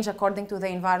change according to the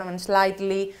environment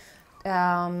slightly.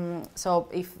 So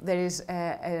if there is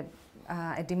a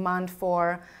demand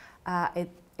for a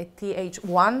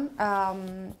Th1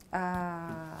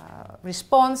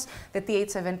 response, the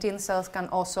Th17 cells can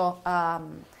also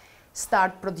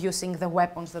start producing the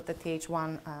weapons that the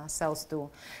Th1 cells do.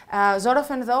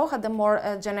 Zorafem, though, had a more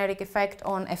generic effect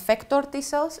on effector T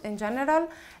cells in general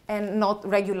and not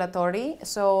regulatory,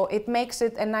 so it makes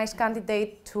it a nice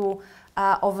candidate to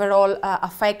overall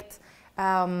affect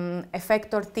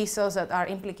effector T cells that are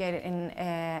implicated in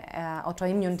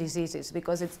autoimmune diseases,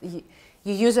 because you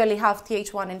usually have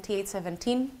Th1 and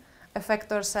Th17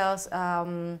 effector cells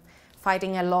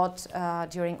fighting a lot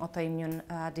during autoimmune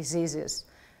diseases.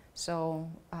 So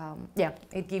yeah,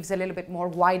 it gives a little bit more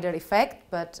wider effect,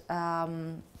 but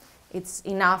it's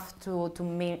enough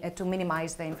to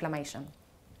minimize the inflammation.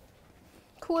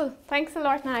 Cool. Thanks a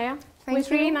lot, Naya. Thank it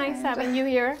was really nice having you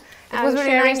here and was really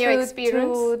sharing nice your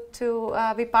experience.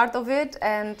 to be part of it,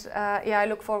 and yeah, I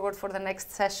look forward for the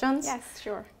next sessions. Yes,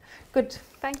 sure. Good.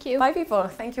 Thank you. Bye, people.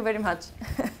 Thank you very much.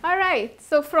 All right.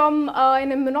 So from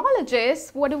an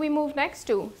immunologist, what do we move next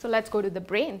to? So let's go to the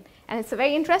brain. And it's a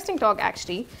very interesting talk,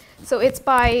 actually. So it's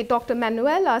by Dr.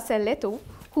 Manuela Sellitto,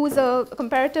 who's a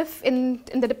comparative in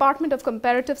the Department of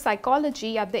Comparative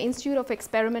Psychology at the Institute of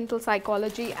Experimental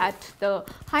Psychology at the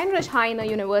Heinrich Heine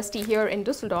University here in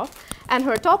Düsseldorf. And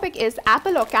her topic is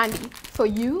apple or candy. For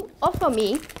you or for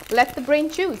me, let the brain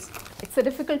choose. It's a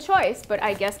difficult choice, but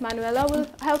I guess Manuela will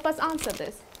help us answer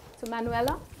this. So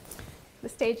Manuela, the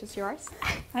stage is yours.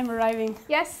 I'm arriving.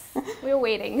 Yes, we're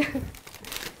waiting.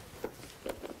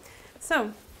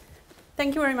 So,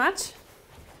 thank you very much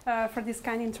for this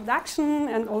kind introduction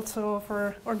and also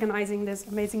for organizing this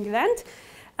amazing event.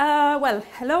 Well,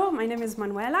 hello, my name is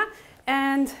Manuela,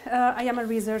 and I am a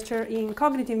researcher in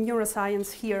cognitive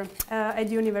neuroscience here at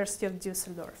the University of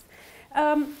Düsseldorf.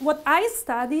 What I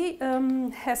study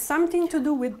has something to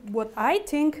do with what I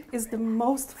think is the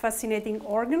most fascinating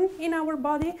organ in our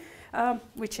body,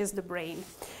 which is the brain.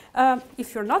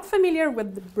 If you're not familiar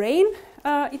with the brain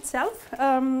itself,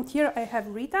 here I have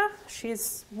Rita.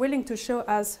 She's willing to show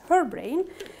us her brain.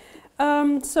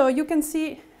 So you can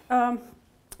see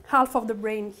half of the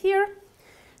brain here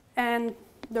and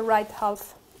the right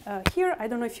half here. I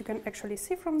don't know if you can actually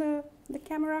see from the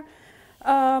camera.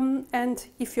 And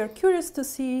if you're curious to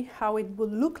see how it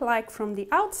would look like from the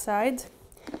outside,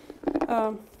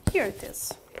 here it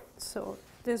is. So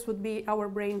this would be our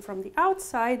brain from the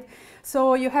outside.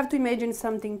 So you have to imagine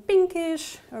something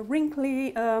pinkish,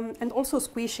 wrinkly, and also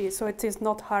squishy, so it is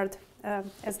not hard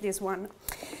as this one.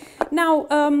 Now,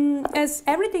 as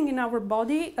everything in our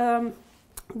body,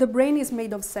 the brain is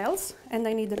made of cells, and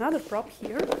I need another prop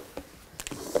here.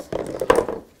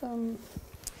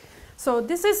 So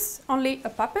this is only a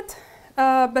puppet,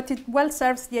 but it well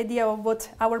serves the idea of what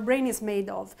our brain is made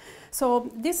of.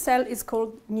 So this cell is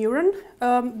called neuron.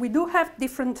 We do have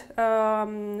different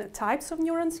types of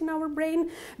neurons in our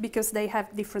brain because they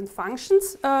have different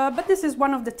functions, but this is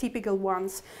one of the typical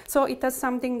ones. So it has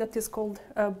something that is called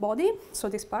a body, so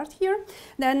this part here.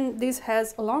 Then this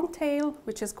has a long tail,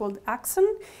 which is called axon.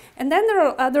 And then there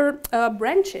are other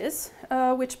branches,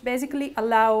 which basically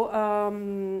allow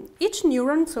each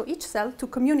neuron, so each cell, to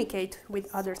communicate with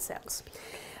other cells.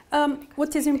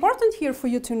 What is important here for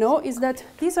you to know is that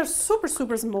these are super,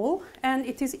 super small, and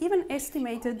it is even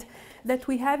estimated that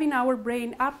we have in our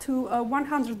brain up to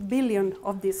 100 billion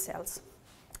of these cells.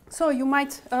 So you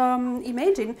might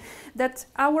imagine that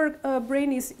our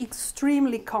brain is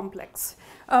extremely complex.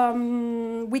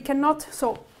 We cannot,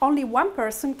 so only one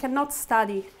person cannot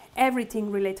study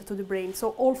everything related to the brain,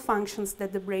 so all functions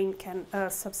that the brain can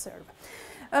subserve.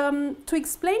 To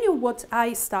explain you what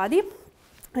I study,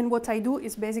 and what I do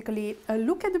is basically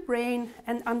look at the brain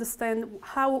and understand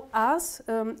how us,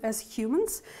 as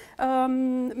humans,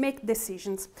 make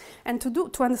decisions. And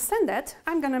to understand that,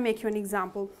 I'm going to make you an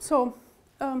example. So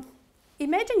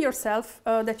imagine yourself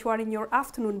that you are in your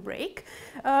afternoon break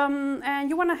and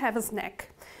you want to have a snack.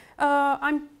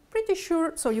 I'm pretty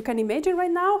sure, so you can imagine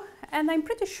right now, and I'm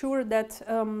pretty sure that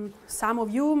some of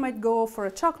you might go for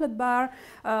a chocolate bar,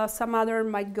 some other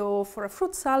might go for a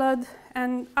fruit salad,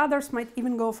 and others might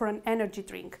even go for an energy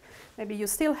drink. Maybe you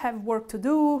still have work to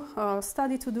do,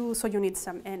 study to do, so you need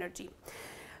some energy.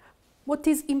 What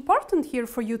is important here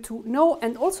for you to know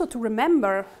and also to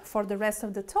remember for the rest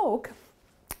of the talk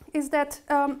is that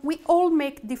we all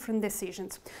make different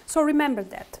decisions. So remember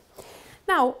that.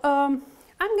 Now,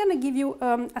 I'm going to give you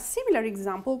a similar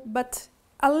example, but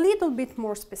a little bit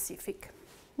more specific.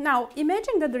 Now,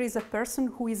 imagine that there is a person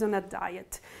who is on a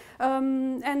diet,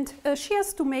 and she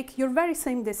has to make your very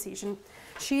same decision.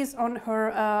 She is on her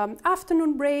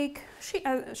afternoon break.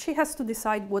 She has to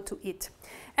decide what to eat.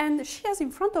 And she has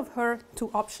in front of her two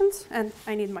options, and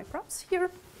I need my props here.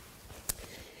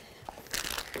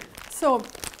 So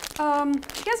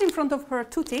she has in front of her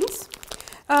two things.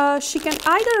 She can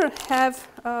either have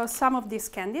some of these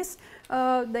candies.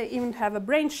 They even have a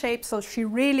brain shape, so she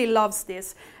really loves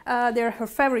this. They're her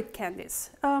favorite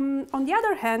candies. On the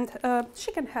other hand,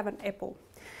 she can have an apple.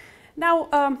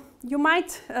 Now, you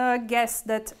might guess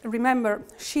that, remember,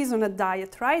 she's on a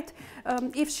diet, right?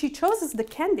 If she chooses the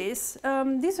candies,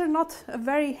 these are not a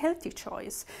very healthy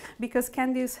choice because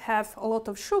candies have a lot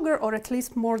of sugar, or at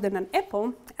least more than an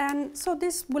apple, and so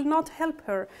this will not help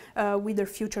her with her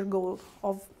future goal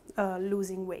of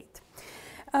losing weight.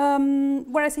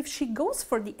 Whereas if she goes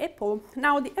for the apple,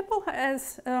 now the apple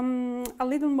has a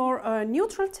little more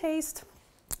neutral taste,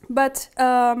 but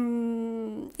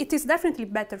it is definitely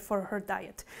better for her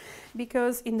diet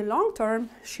because in the long term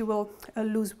she will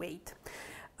lose weight.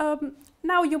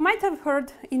 Now you might have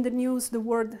heard in the news the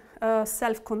word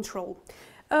self-control.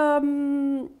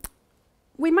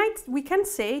 We can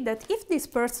say that if this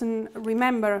person,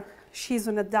 remember, she's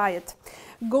on a diet,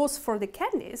 goes for the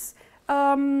candies,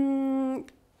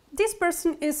 this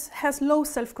person has low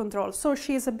self-control, so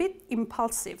she is a bit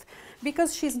impulsive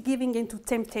because she's giving into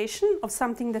temptation of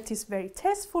something that is very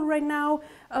tasteful right now,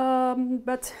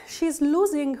 but she's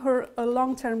losing her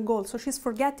long-term goal, so she's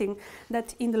forgetting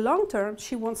that in the long term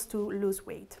she wants to lose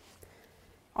weight.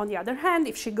 On the other hand,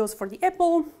 if she goes for the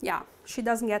apple, yeah, she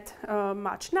doesn't get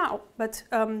much now, but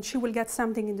she will get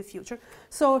something in the future,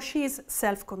 so she is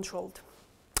self-controlled.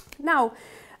 Now,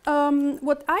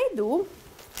 what I do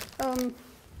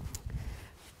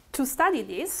to study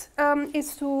this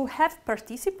is to have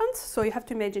participants, so you have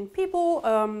to imagine people,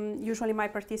 usually my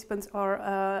participants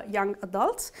are young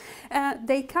adults,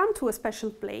 they come to a special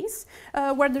place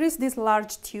where there is this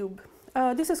large tube.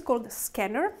 This is called a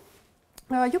scanner.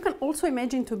 You can also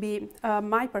imagine to be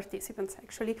my participants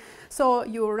actually. So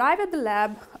you arrive at the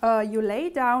lab, you lay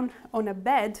down on a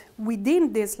bed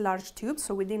within this large tube,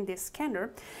 so within this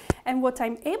scanner, and what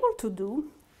I'm able to do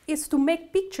is to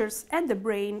make pictures at the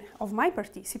brain of my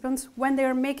participants when they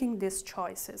are making these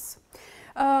choices.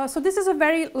 So this is a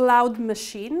very loud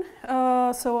machine,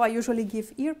 so I usually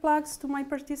give earplugs to my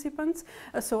participants,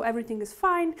 so everything is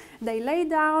fine. They lay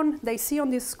down, they see on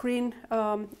this screen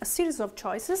a series of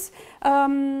choices.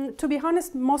 To be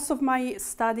honest, most of my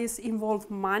studies involve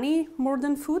money more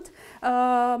than food,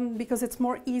 because it's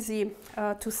more easy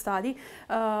to study,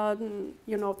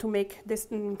 you know, to make this,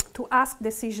 to ask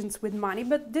decisions with money,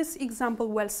 but this example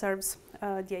well serves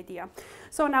the idea.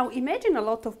 So now imagine a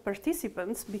lot of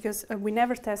participants, because we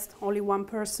never test only one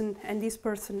person, and this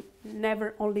person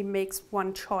never only makes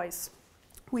one choice.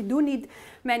 We do need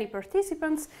many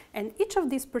participants, and each of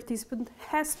these participants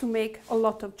has to make a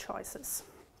lot of choices.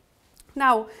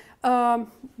 Now,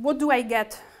 what do I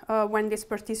get when these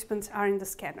participants are in the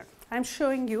scanner? I'm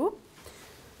showing you.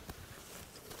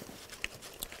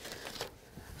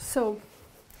 So,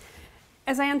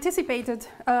 as I anticipated,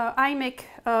 I make,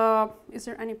 is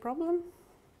there any problem?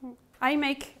 I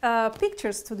make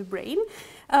pictures to the brain,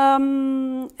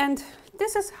 and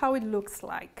this is how it looks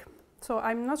like. So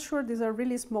I'm not sure, these are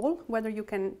really small, whether you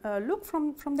can look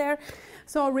from there.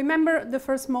 So remember the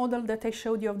first model that I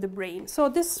showed you of the brain. So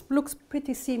this looks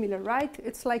pretty similar, right?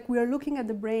 It's like we are looking at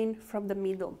the brain from the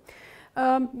middle.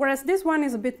 Whereas this one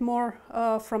is a bit more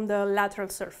from the lateral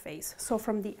surface, so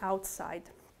from the outside.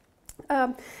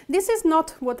 This is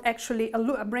not what actually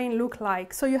a brain looks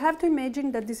like. So you have to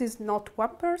imagine that this is not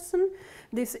one person.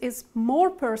 This is more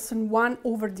person, one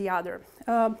over the other.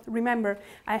 Remember,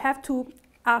 I have to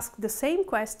ask the same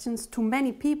questions to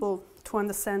many people to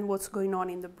understand what's going on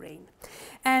in the brain.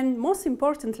 And most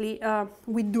importantly,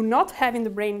 we do not have in the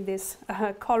brain this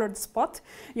colored spot.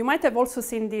 You might have also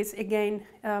seen this again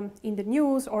in the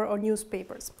news or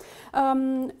newspapers.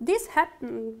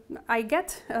 I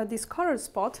get this colored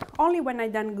spot only when I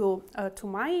then go to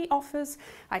my office.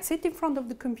 I sit in front of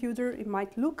the computer. It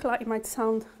might look like, it might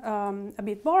sound a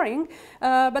bit boring,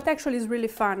 but actually it's really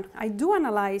fun. I do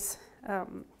analyze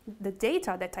the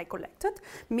data that I collected,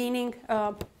 meaning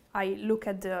I look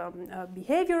at the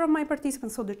behavior of my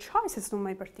participants, so the choices of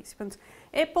my participants,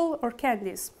 apple or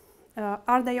candies.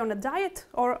 Are they on a diet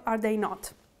or are they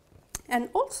not? And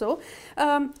also,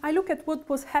 I look at what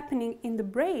was happening in the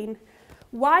brain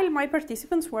while my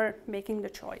participants were making the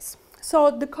choice.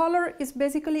 So the color is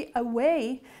basically a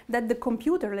way that the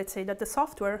computer, let's say that the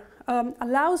software,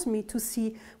 allows me to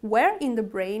see where in the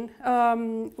brain,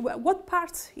 what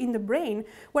parts in the brain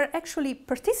were actually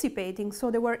participating, so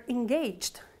they were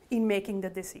engaged in making the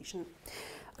decision.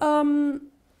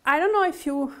 I don't know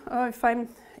if I'm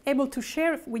able to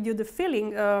share with you the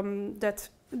feeling that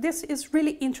this is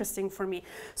really interesting for me.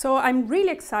 So I'm really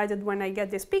excited when I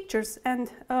get these pictures,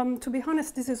 and to be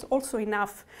honest, this is also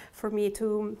enough for me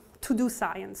to do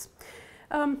science.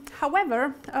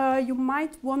 However, you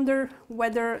might wonder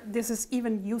whether this is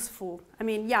even useful. I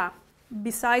mean, yeah,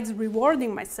 besides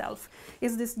rewarding myself,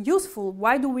 is this useful?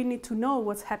 Why do we need to know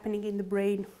what's happening in the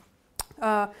brain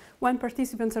when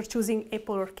participants are choosing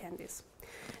apple or candies?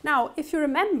 Now, if you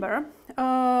remember,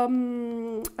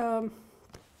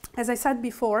 as I said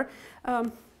before,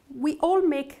 we all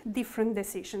make different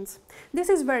decisions. This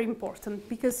is very important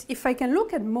because if I can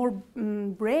look at more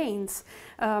brains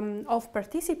of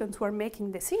participants who are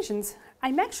making decisions,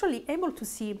 I'm actually able to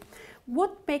see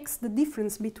what makes the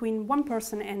difference between one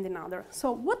person and another.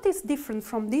 So what is different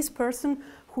from this person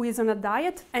who is on a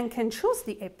diet and can choose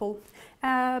the apple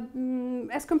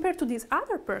as compared to this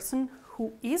other person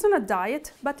who is on a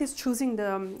diet but is choosing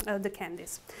the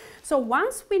candies. So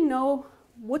once we know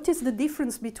what is the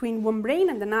difference between one brain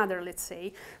and another, let's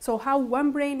say, so how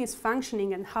one brain is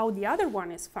functioning and how the other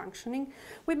one is functioning,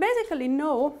 we basically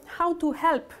know how to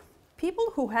help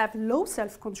people who have low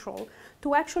self-control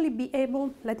to actually be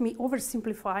able, let me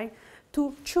oversimplify,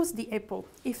 to choose the apple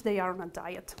if they are on a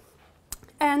diet.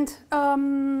 And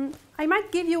I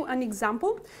might give you an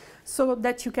example so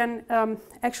that you can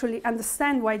actually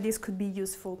understand why this could be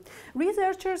useful.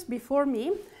 Researchers before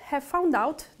me have found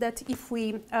out that if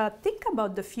we think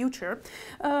about the future,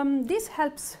 this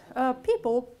helps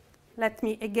people, let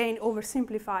me again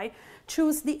oversimplify,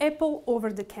 choose the apple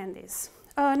over the candies.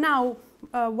 Now,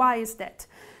 why is that?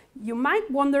 You might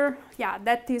wonder, yeah,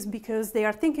 that is because they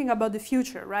are thinking about the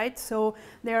future, right? So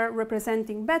they're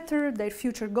representing better their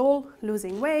future goal,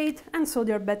 losing weight, and so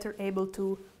they're better able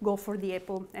to go for the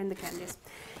apple and the candies.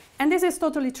 And this is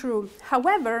totally true.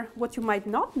 However, what you might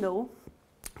not know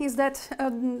is that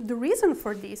the reason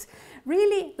for this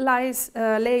really lays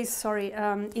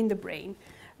in the brain.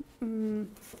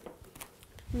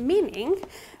 Meaning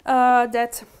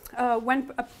that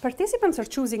when participants are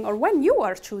choosing, or when you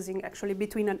are choosing actually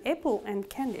between an apple and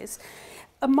candies,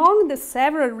 among the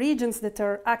several regions that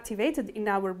are activated in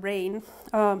our brain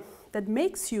that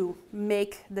makes you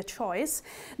make the choice,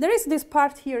 there is this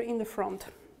part here in the front.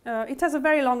 It has a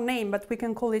very long name, but we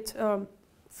can call it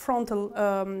frontal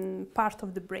part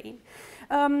of the brain.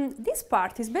 This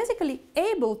part is basically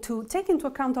able to take into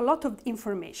account a lot of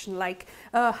information, like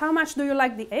how much do you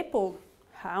like the apple?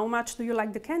 How much do you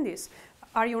like the candies?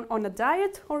 Are you on a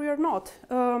diet or you're not?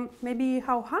 Maybe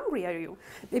how hungry are you?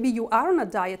 Maybe you are on a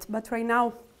diet, but right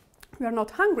now we are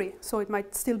not hungry, so it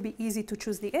might still be easy to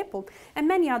choose the apple. And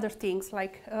many other things,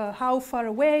 like how far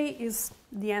away is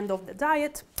the end of the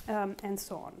diet, and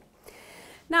so on.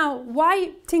 Now,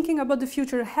 why thinking about the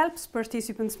future helps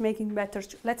participants making better,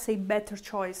 let's say, better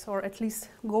choice, or at least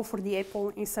go for the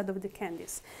apple instead of the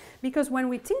candies? Because when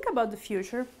we think about the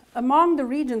future, among the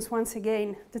regions, once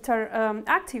again, that are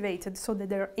activated so that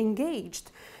they're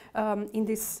engaged in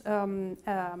this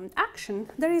action,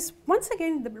 there is once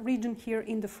again the region here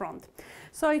in the front.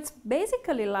 So it's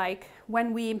basically like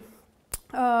when we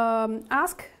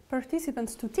ask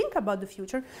participants to think about the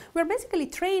future, we're basically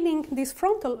training this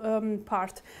frontal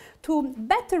part to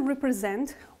better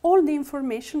represent all the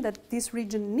information that this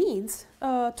region needs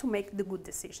to make the good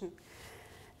decision.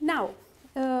 Now,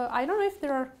 I don't know if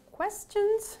there are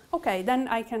questions. Okay, then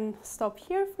I can stop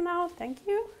here for now. Thank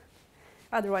you.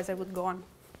 Otherwise, I would go on.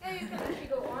 Yeah, you can actually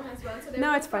go on as well. So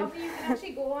no, it's fine. Probably you can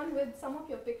actually go on with some of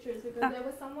your pictures, because there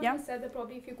was someone who said that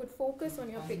probably if you could focus on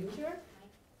your picture.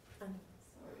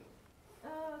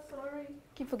 Sorry.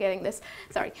 Keep forgetting this.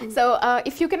 Sorry. So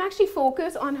if you can actually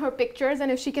focus on her pictures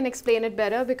and if she can explain it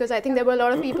better, because I think there were a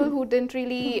lot of people who didn't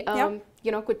really,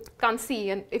 you know, can't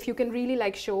see, and if you can really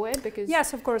like show it, because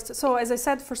yes, of course. So as I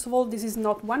said, first of all, this is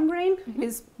not one brain.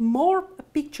 It's more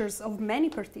pictures of many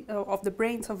of the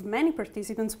brains of many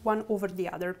participants, one over the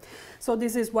other. So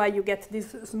this is why you get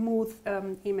this smooth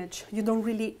image. You don't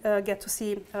really get to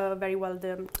see very well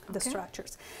the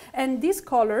structures. And these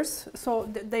colors, so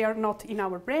they are not in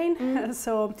our brain.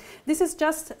 So this is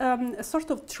just a sort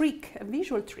of trick, a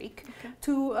visual trick,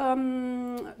 to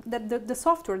that the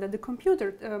software, that the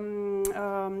computer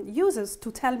uses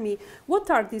to tell me what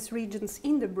are these regions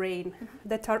in the brain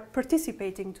that are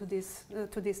participating to this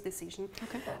decision.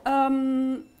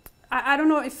 I don't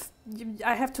know if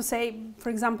I have to say,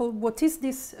 for example, what is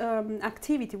this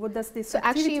activity? What does this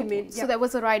activity mean? So there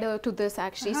was a rider to this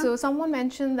actually. So someone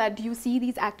mentioned that you see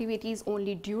these activities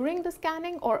only during the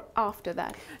scanning or after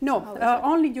that? No,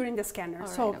 only during the scanner.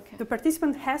 So the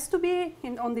participant has to be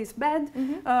on this bed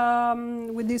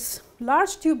with this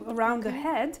large tube around the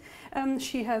head.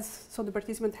 So the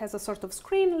participant has a sort of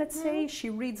screen, let's say.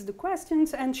 She reads the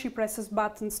questions and she presses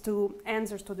buttons to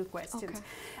answer to the questions.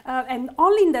 And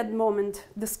only in that moment,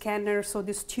 the scanner, so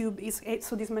this tube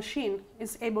so this machine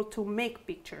is able to make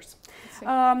pictures.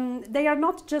 They are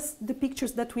not just the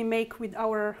pictures that we make with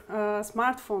our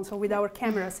smartphones or with our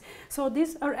cameras. So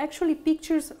these are actually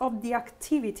pictures of the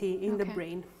activity in the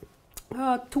brain.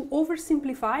 To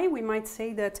oversimplify, we might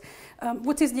say that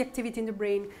what is the activity in the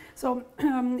brain? So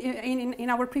in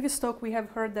our previous talk, we have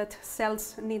heard that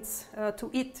cells need to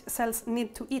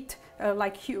eat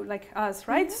like us,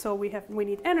 right? So we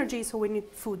need energy, so we need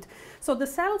food. So the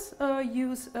cells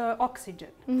use oxygen.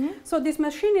 So this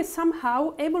machine is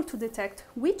somehow able to detect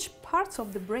which parts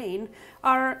of the brain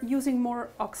are using more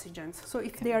oxygen. So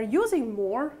if they are using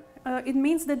more, it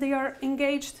means that they are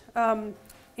engaged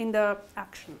in the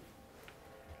action.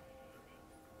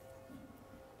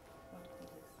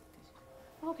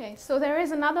 Okay, so there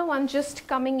is another one just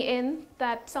coming in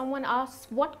that someone asks,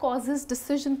 what causes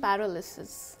decision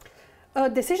paralysis?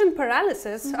 Decision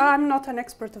paralysis? I'm not an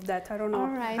expert of that. I don't know.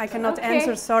 Right. I cannot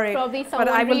answer, sorry. Probably but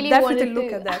I will really definitely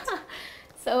look at that.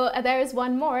 So there is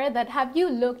one more that have you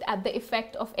looked at the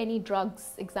effect of any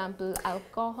drugs, example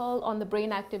alcohol, on the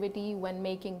brain activity when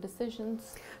making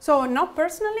decisions? So not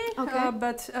personally,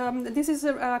 but this is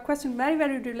a question very,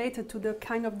 very related to the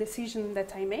kind of decision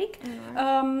that I make.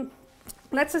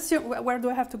 Let's assume, where do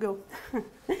I have to go?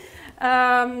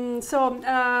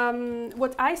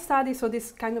 What I study, so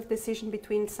this kind of decision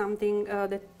between something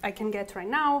that I can get right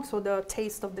now, so the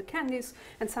taste of the candies,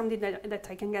 and something that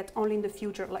I can get only in the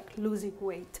future, like losing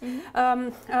weight.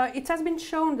 It has been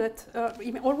shown that,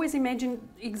 always imagine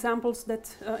examples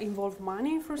that involve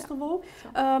money, first of all,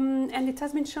 and it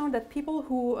has been shown that people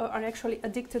who are actually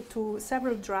addicted to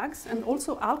several drugs and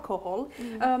also alcohol,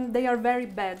 they are very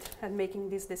bad at making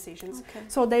these decisions.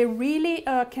 So they really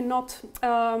cannot,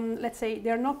 let's say,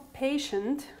 they're not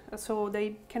patient, so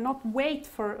they cannot wait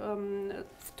for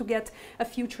to get a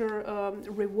future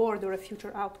reward or a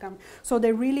future outcome. So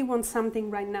they really want something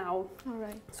right now.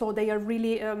 So they are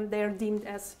really they are deemed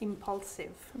as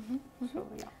impulsive.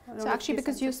 So actually,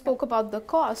 because you spoke about the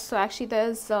cost, so actually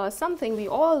there's something we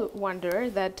all wonder,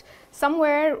 that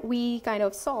somewhere we kind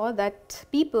of saw that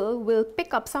people will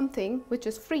pick up something which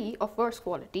is free of worse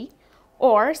quality,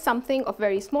 or something of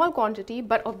very small quantity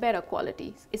but of better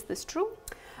quality. Is this true?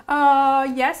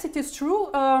 Yes, it is true.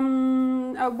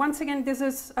 Once again, this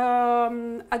is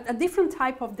a different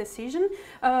type of decision.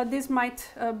 This might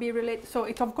be related, so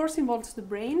it of course involves the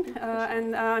brain,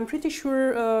 and I'm pretty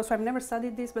sure, so I've never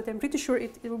studied this, but I'm pretty sure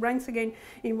it once again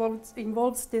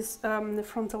involves this the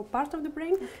frontal part of the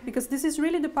brain, because this is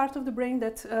really the part of the brain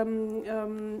that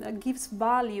gives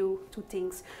value to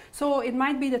things. So it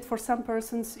might be that for some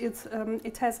persons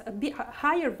it has a bit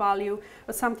higher value,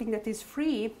 something that is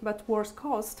free but worse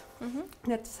cost.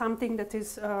 That's something that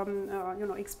is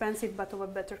expensive but of a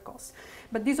better cost.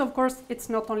 But this, of course, it's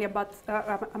not only about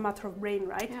a matter of brain,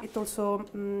 right? It also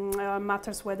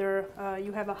matters whether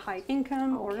you have a high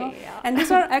income or not. And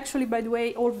these are actually, by the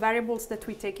way, all variables that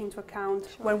we take into account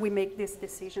when we make these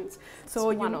decisions.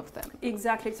 So one of them.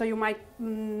 Exactly. So you might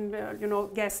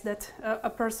guess that a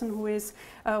person who has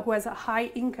a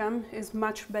high income is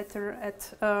much better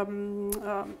at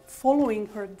following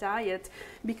her diet,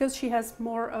 because she has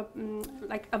more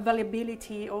like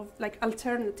availability of like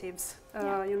alternatives,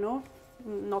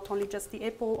 not only just the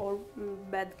apple or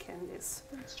bad candies.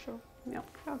 That's true. Yeah.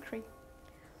 Okay.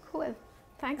 Cool.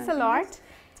 Thanks a lot.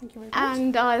 Thank you very much.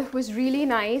 And it was really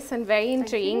nice and very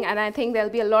intriguing, and I think there'll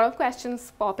be a lot of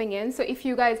questions popping in. So if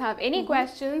you guys have any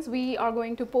questions, we are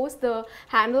going to post the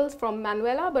handles from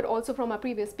Manuela, but also from our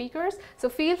previous speakers. So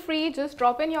feel free, just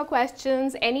drop in your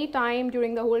questions anytime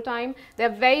during the whole time. They're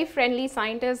very friendly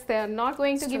scientists. They're not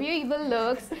going to give you evil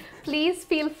looks. Please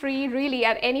feel free really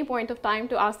at any point of time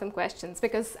to ask them questions,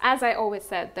 because as I always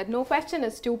said, that no question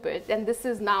is stupid, and this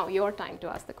is now your time to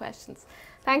ask the questions.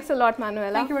 Thanks a lot,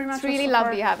 Manuela. Thank you very much. It's really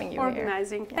lovely having you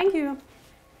organizing. here. Thank you.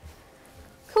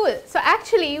 Cool. So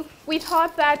actually, we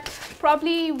thought that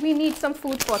probably we need some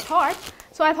food for thought.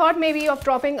 So I thought maybe of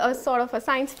dropping a sort of a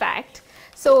science fact.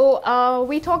 So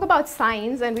we talk about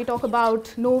science and we talk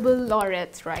about Nobel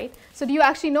laureates, right? So do you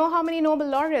actually know how many Nobel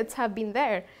laureates have been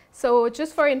there? So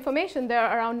just for information, there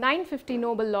are around 950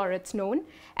 Nobel laureates known,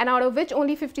 and out of which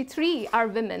only 53 are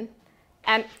women.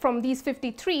 And from these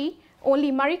 53,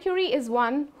 only Marie Curie is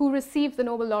one who received the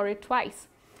Nobel laureate twice.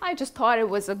 I just thought it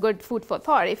was a good food for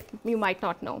thought, if you might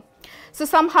not know. So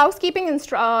some housekeeping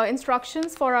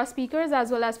instructions for our speakers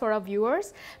as well as for our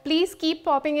viewers. Please keep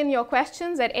popping in your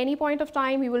questions at any point of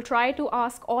time. We will try to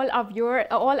ask all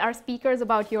our speakers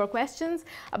about your questions,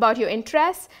 about your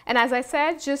interests. And as I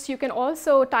said, you can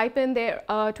also type in their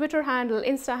Twitter handle,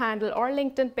 Insta handle, or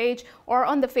LinkedIn page, or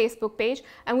on the Facebook page,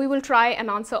 and we will try and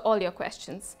answer all your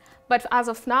questions. But as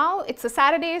of now, it's a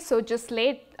Saturday, so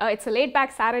it's a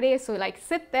laid-back Saturday, so like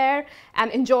sit there and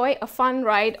enjoy a fun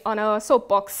ride on a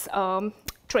soapbox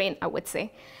train, I would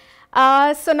say.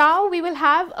 So now we will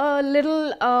have a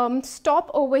little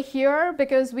stop over here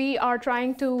because we are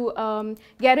trying to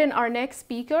get in our next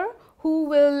speaker who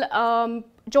will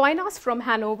join us from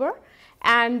Hanover.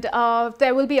 And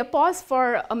there will be a pause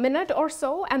for a minute or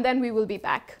so, and then we will be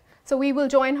back. So we will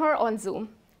join her on Zoom.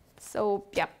 So,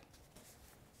 yeah.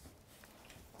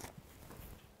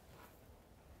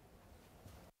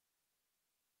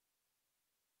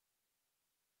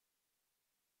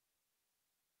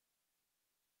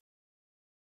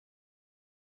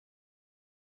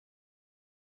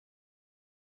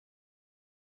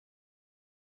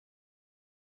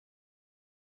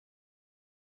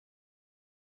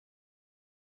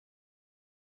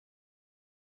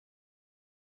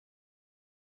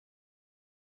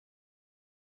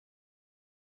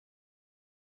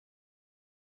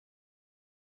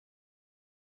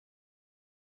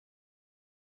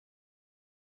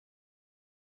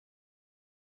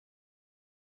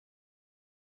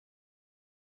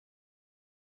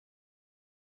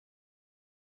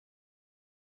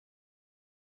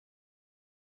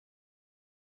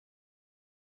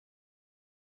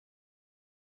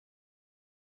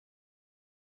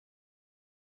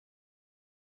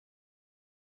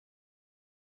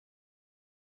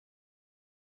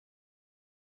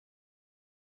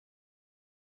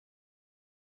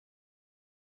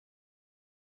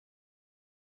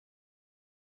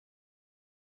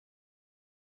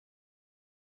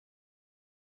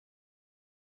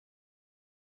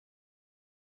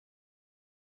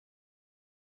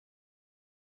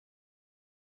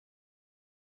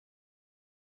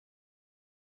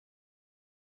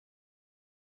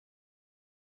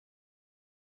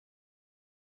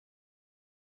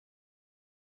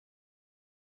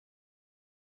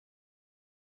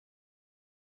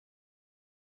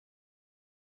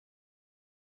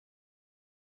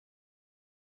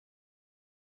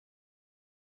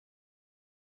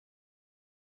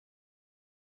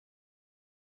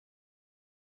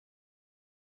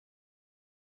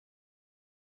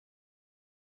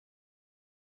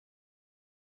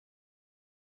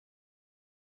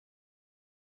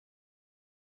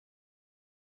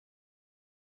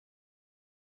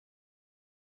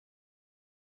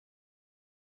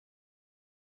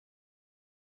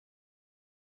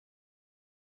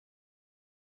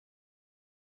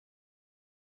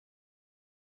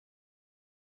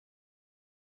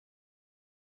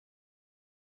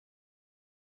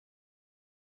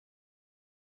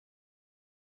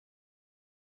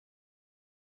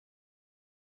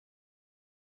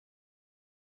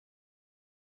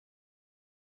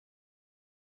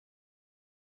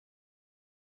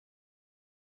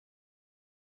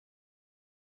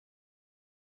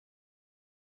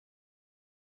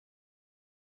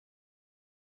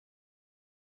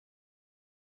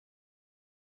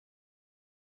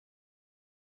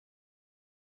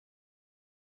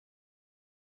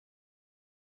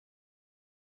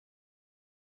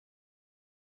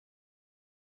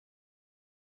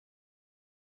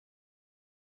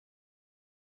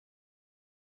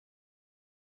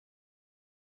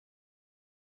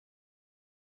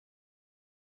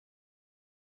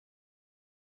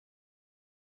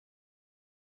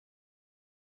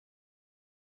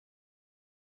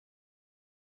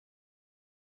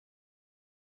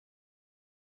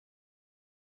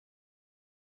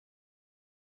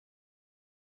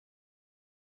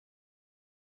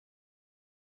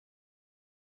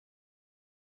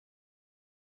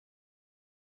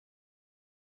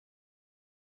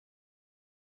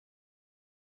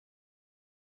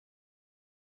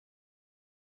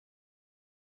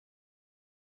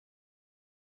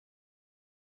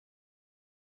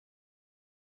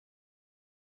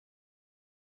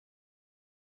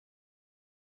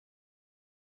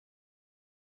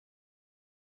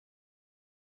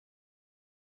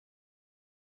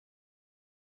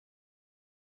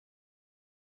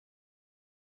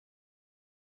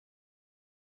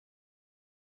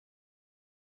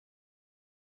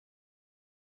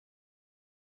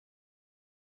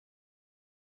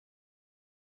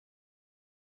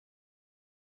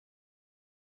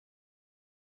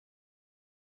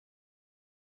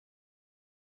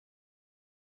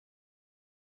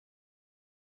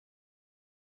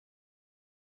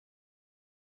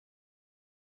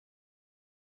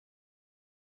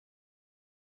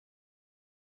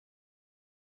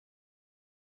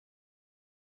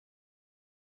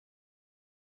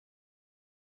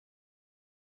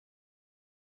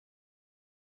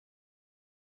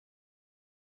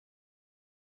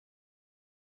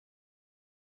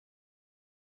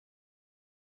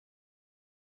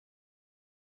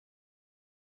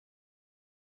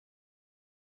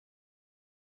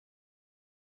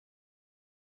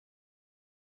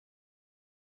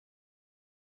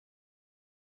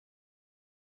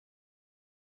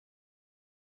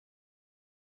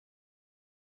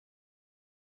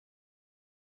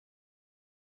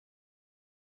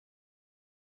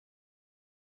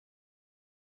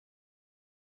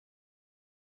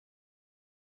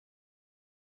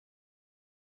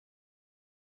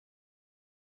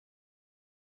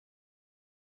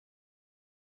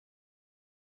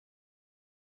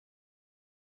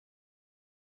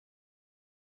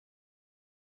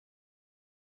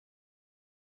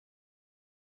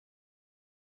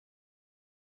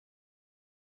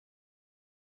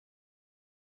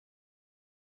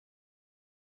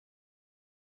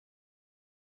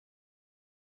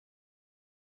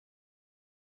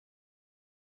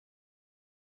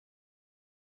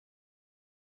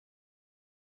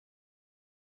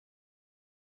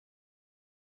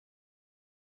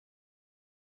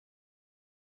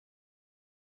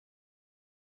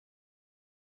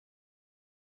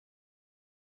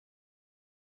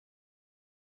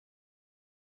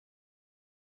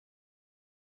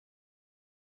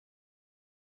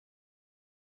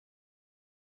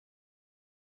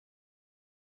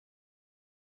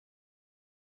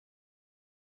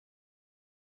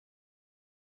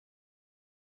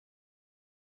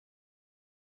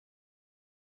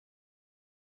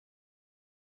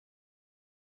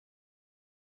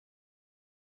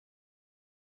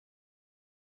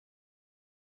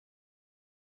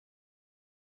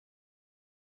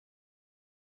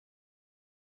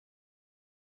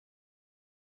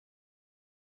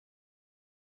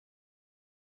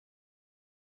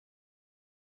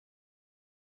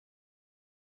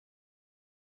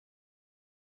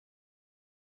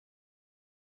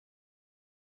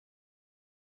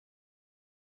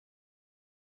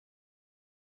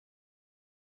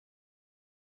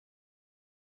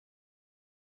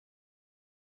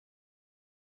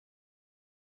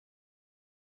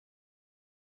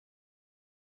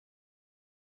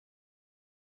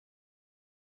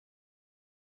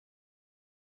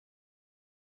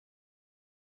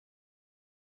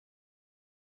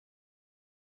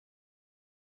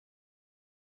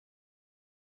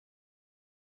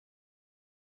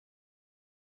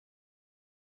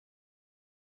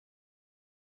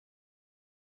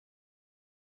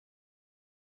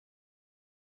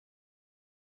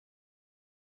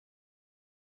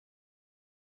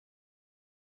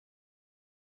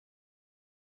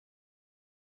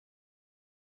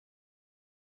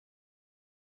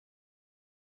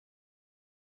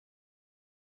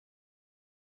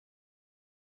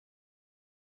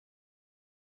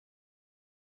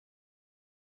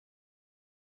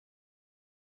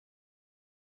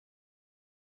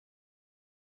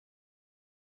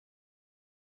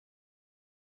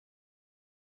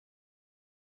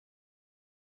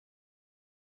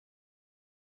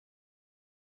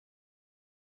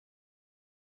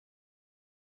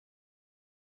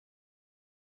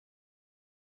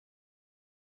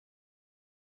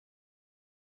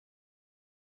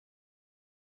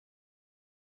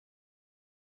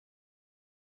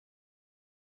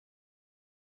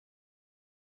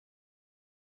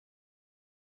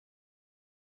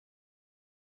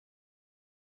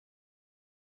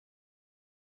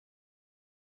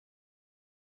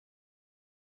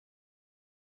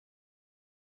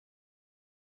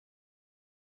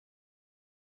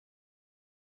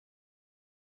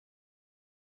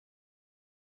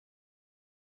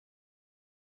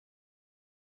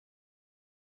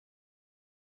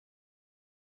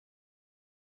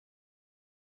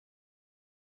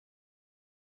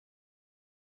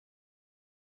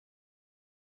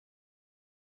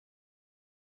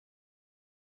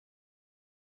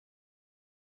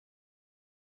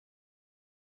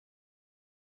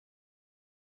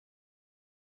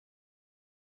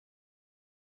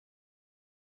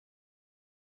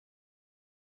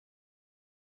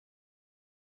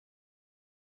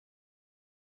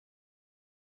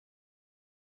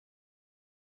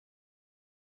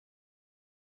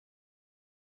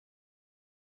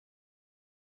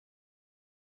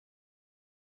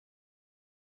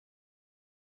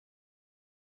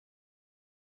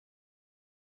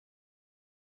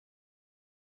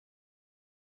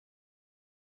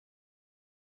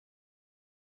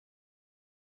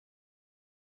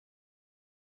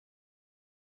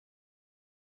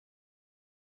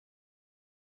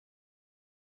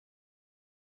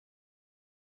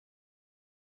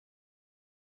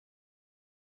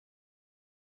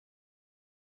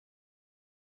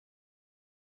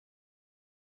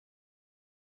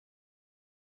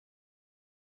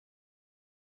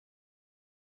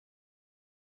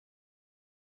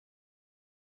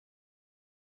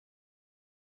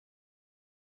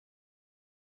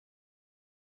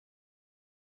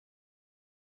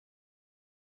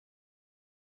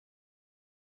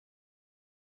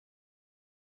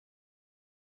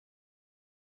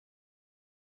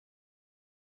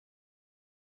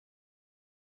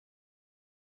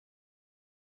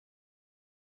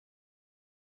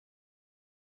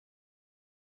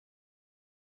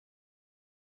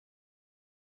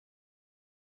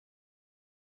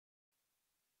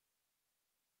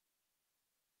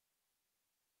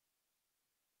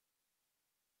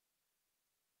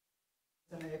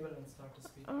 and start to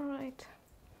speak. All right.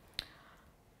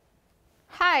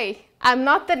 Hi, I'm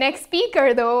not the next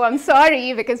speaker though, I'm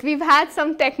sorry, because we've had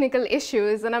some technical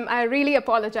issues and I really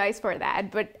apologize for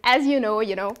that. But as you know,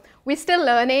 we're still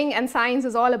learning and science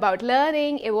is all about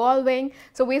learning, evolving.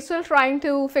 So we're still trying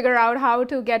to figure out how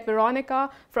to get Verónica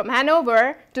from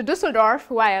Hanover to Düsseldorf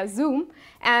via Zoom,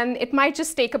 and it might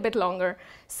just take a bit longer.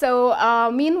 So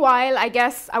meanwhile, I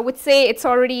guess I would say it's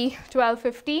already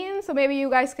 12:15, so maybe you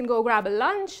guys can go grab a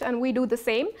lunch and we do the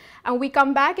same. And we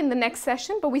come back in the next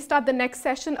session, but we start the next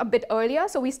session a bit earlier,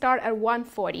 so we start at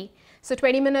 1:40. So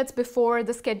 20 minutes before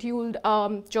the scheduled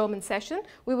German session,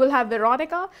 we will have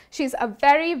Verónica. She's a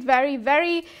very, very,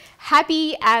 very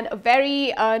happy and a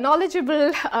very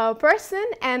knowledgeable person,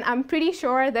 and I'm pretty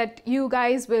sure that you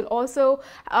guys will also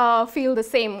feel the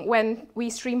same when we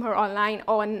stream her online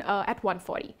on at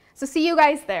 1:40. So see you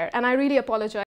guys there, and I really apologize.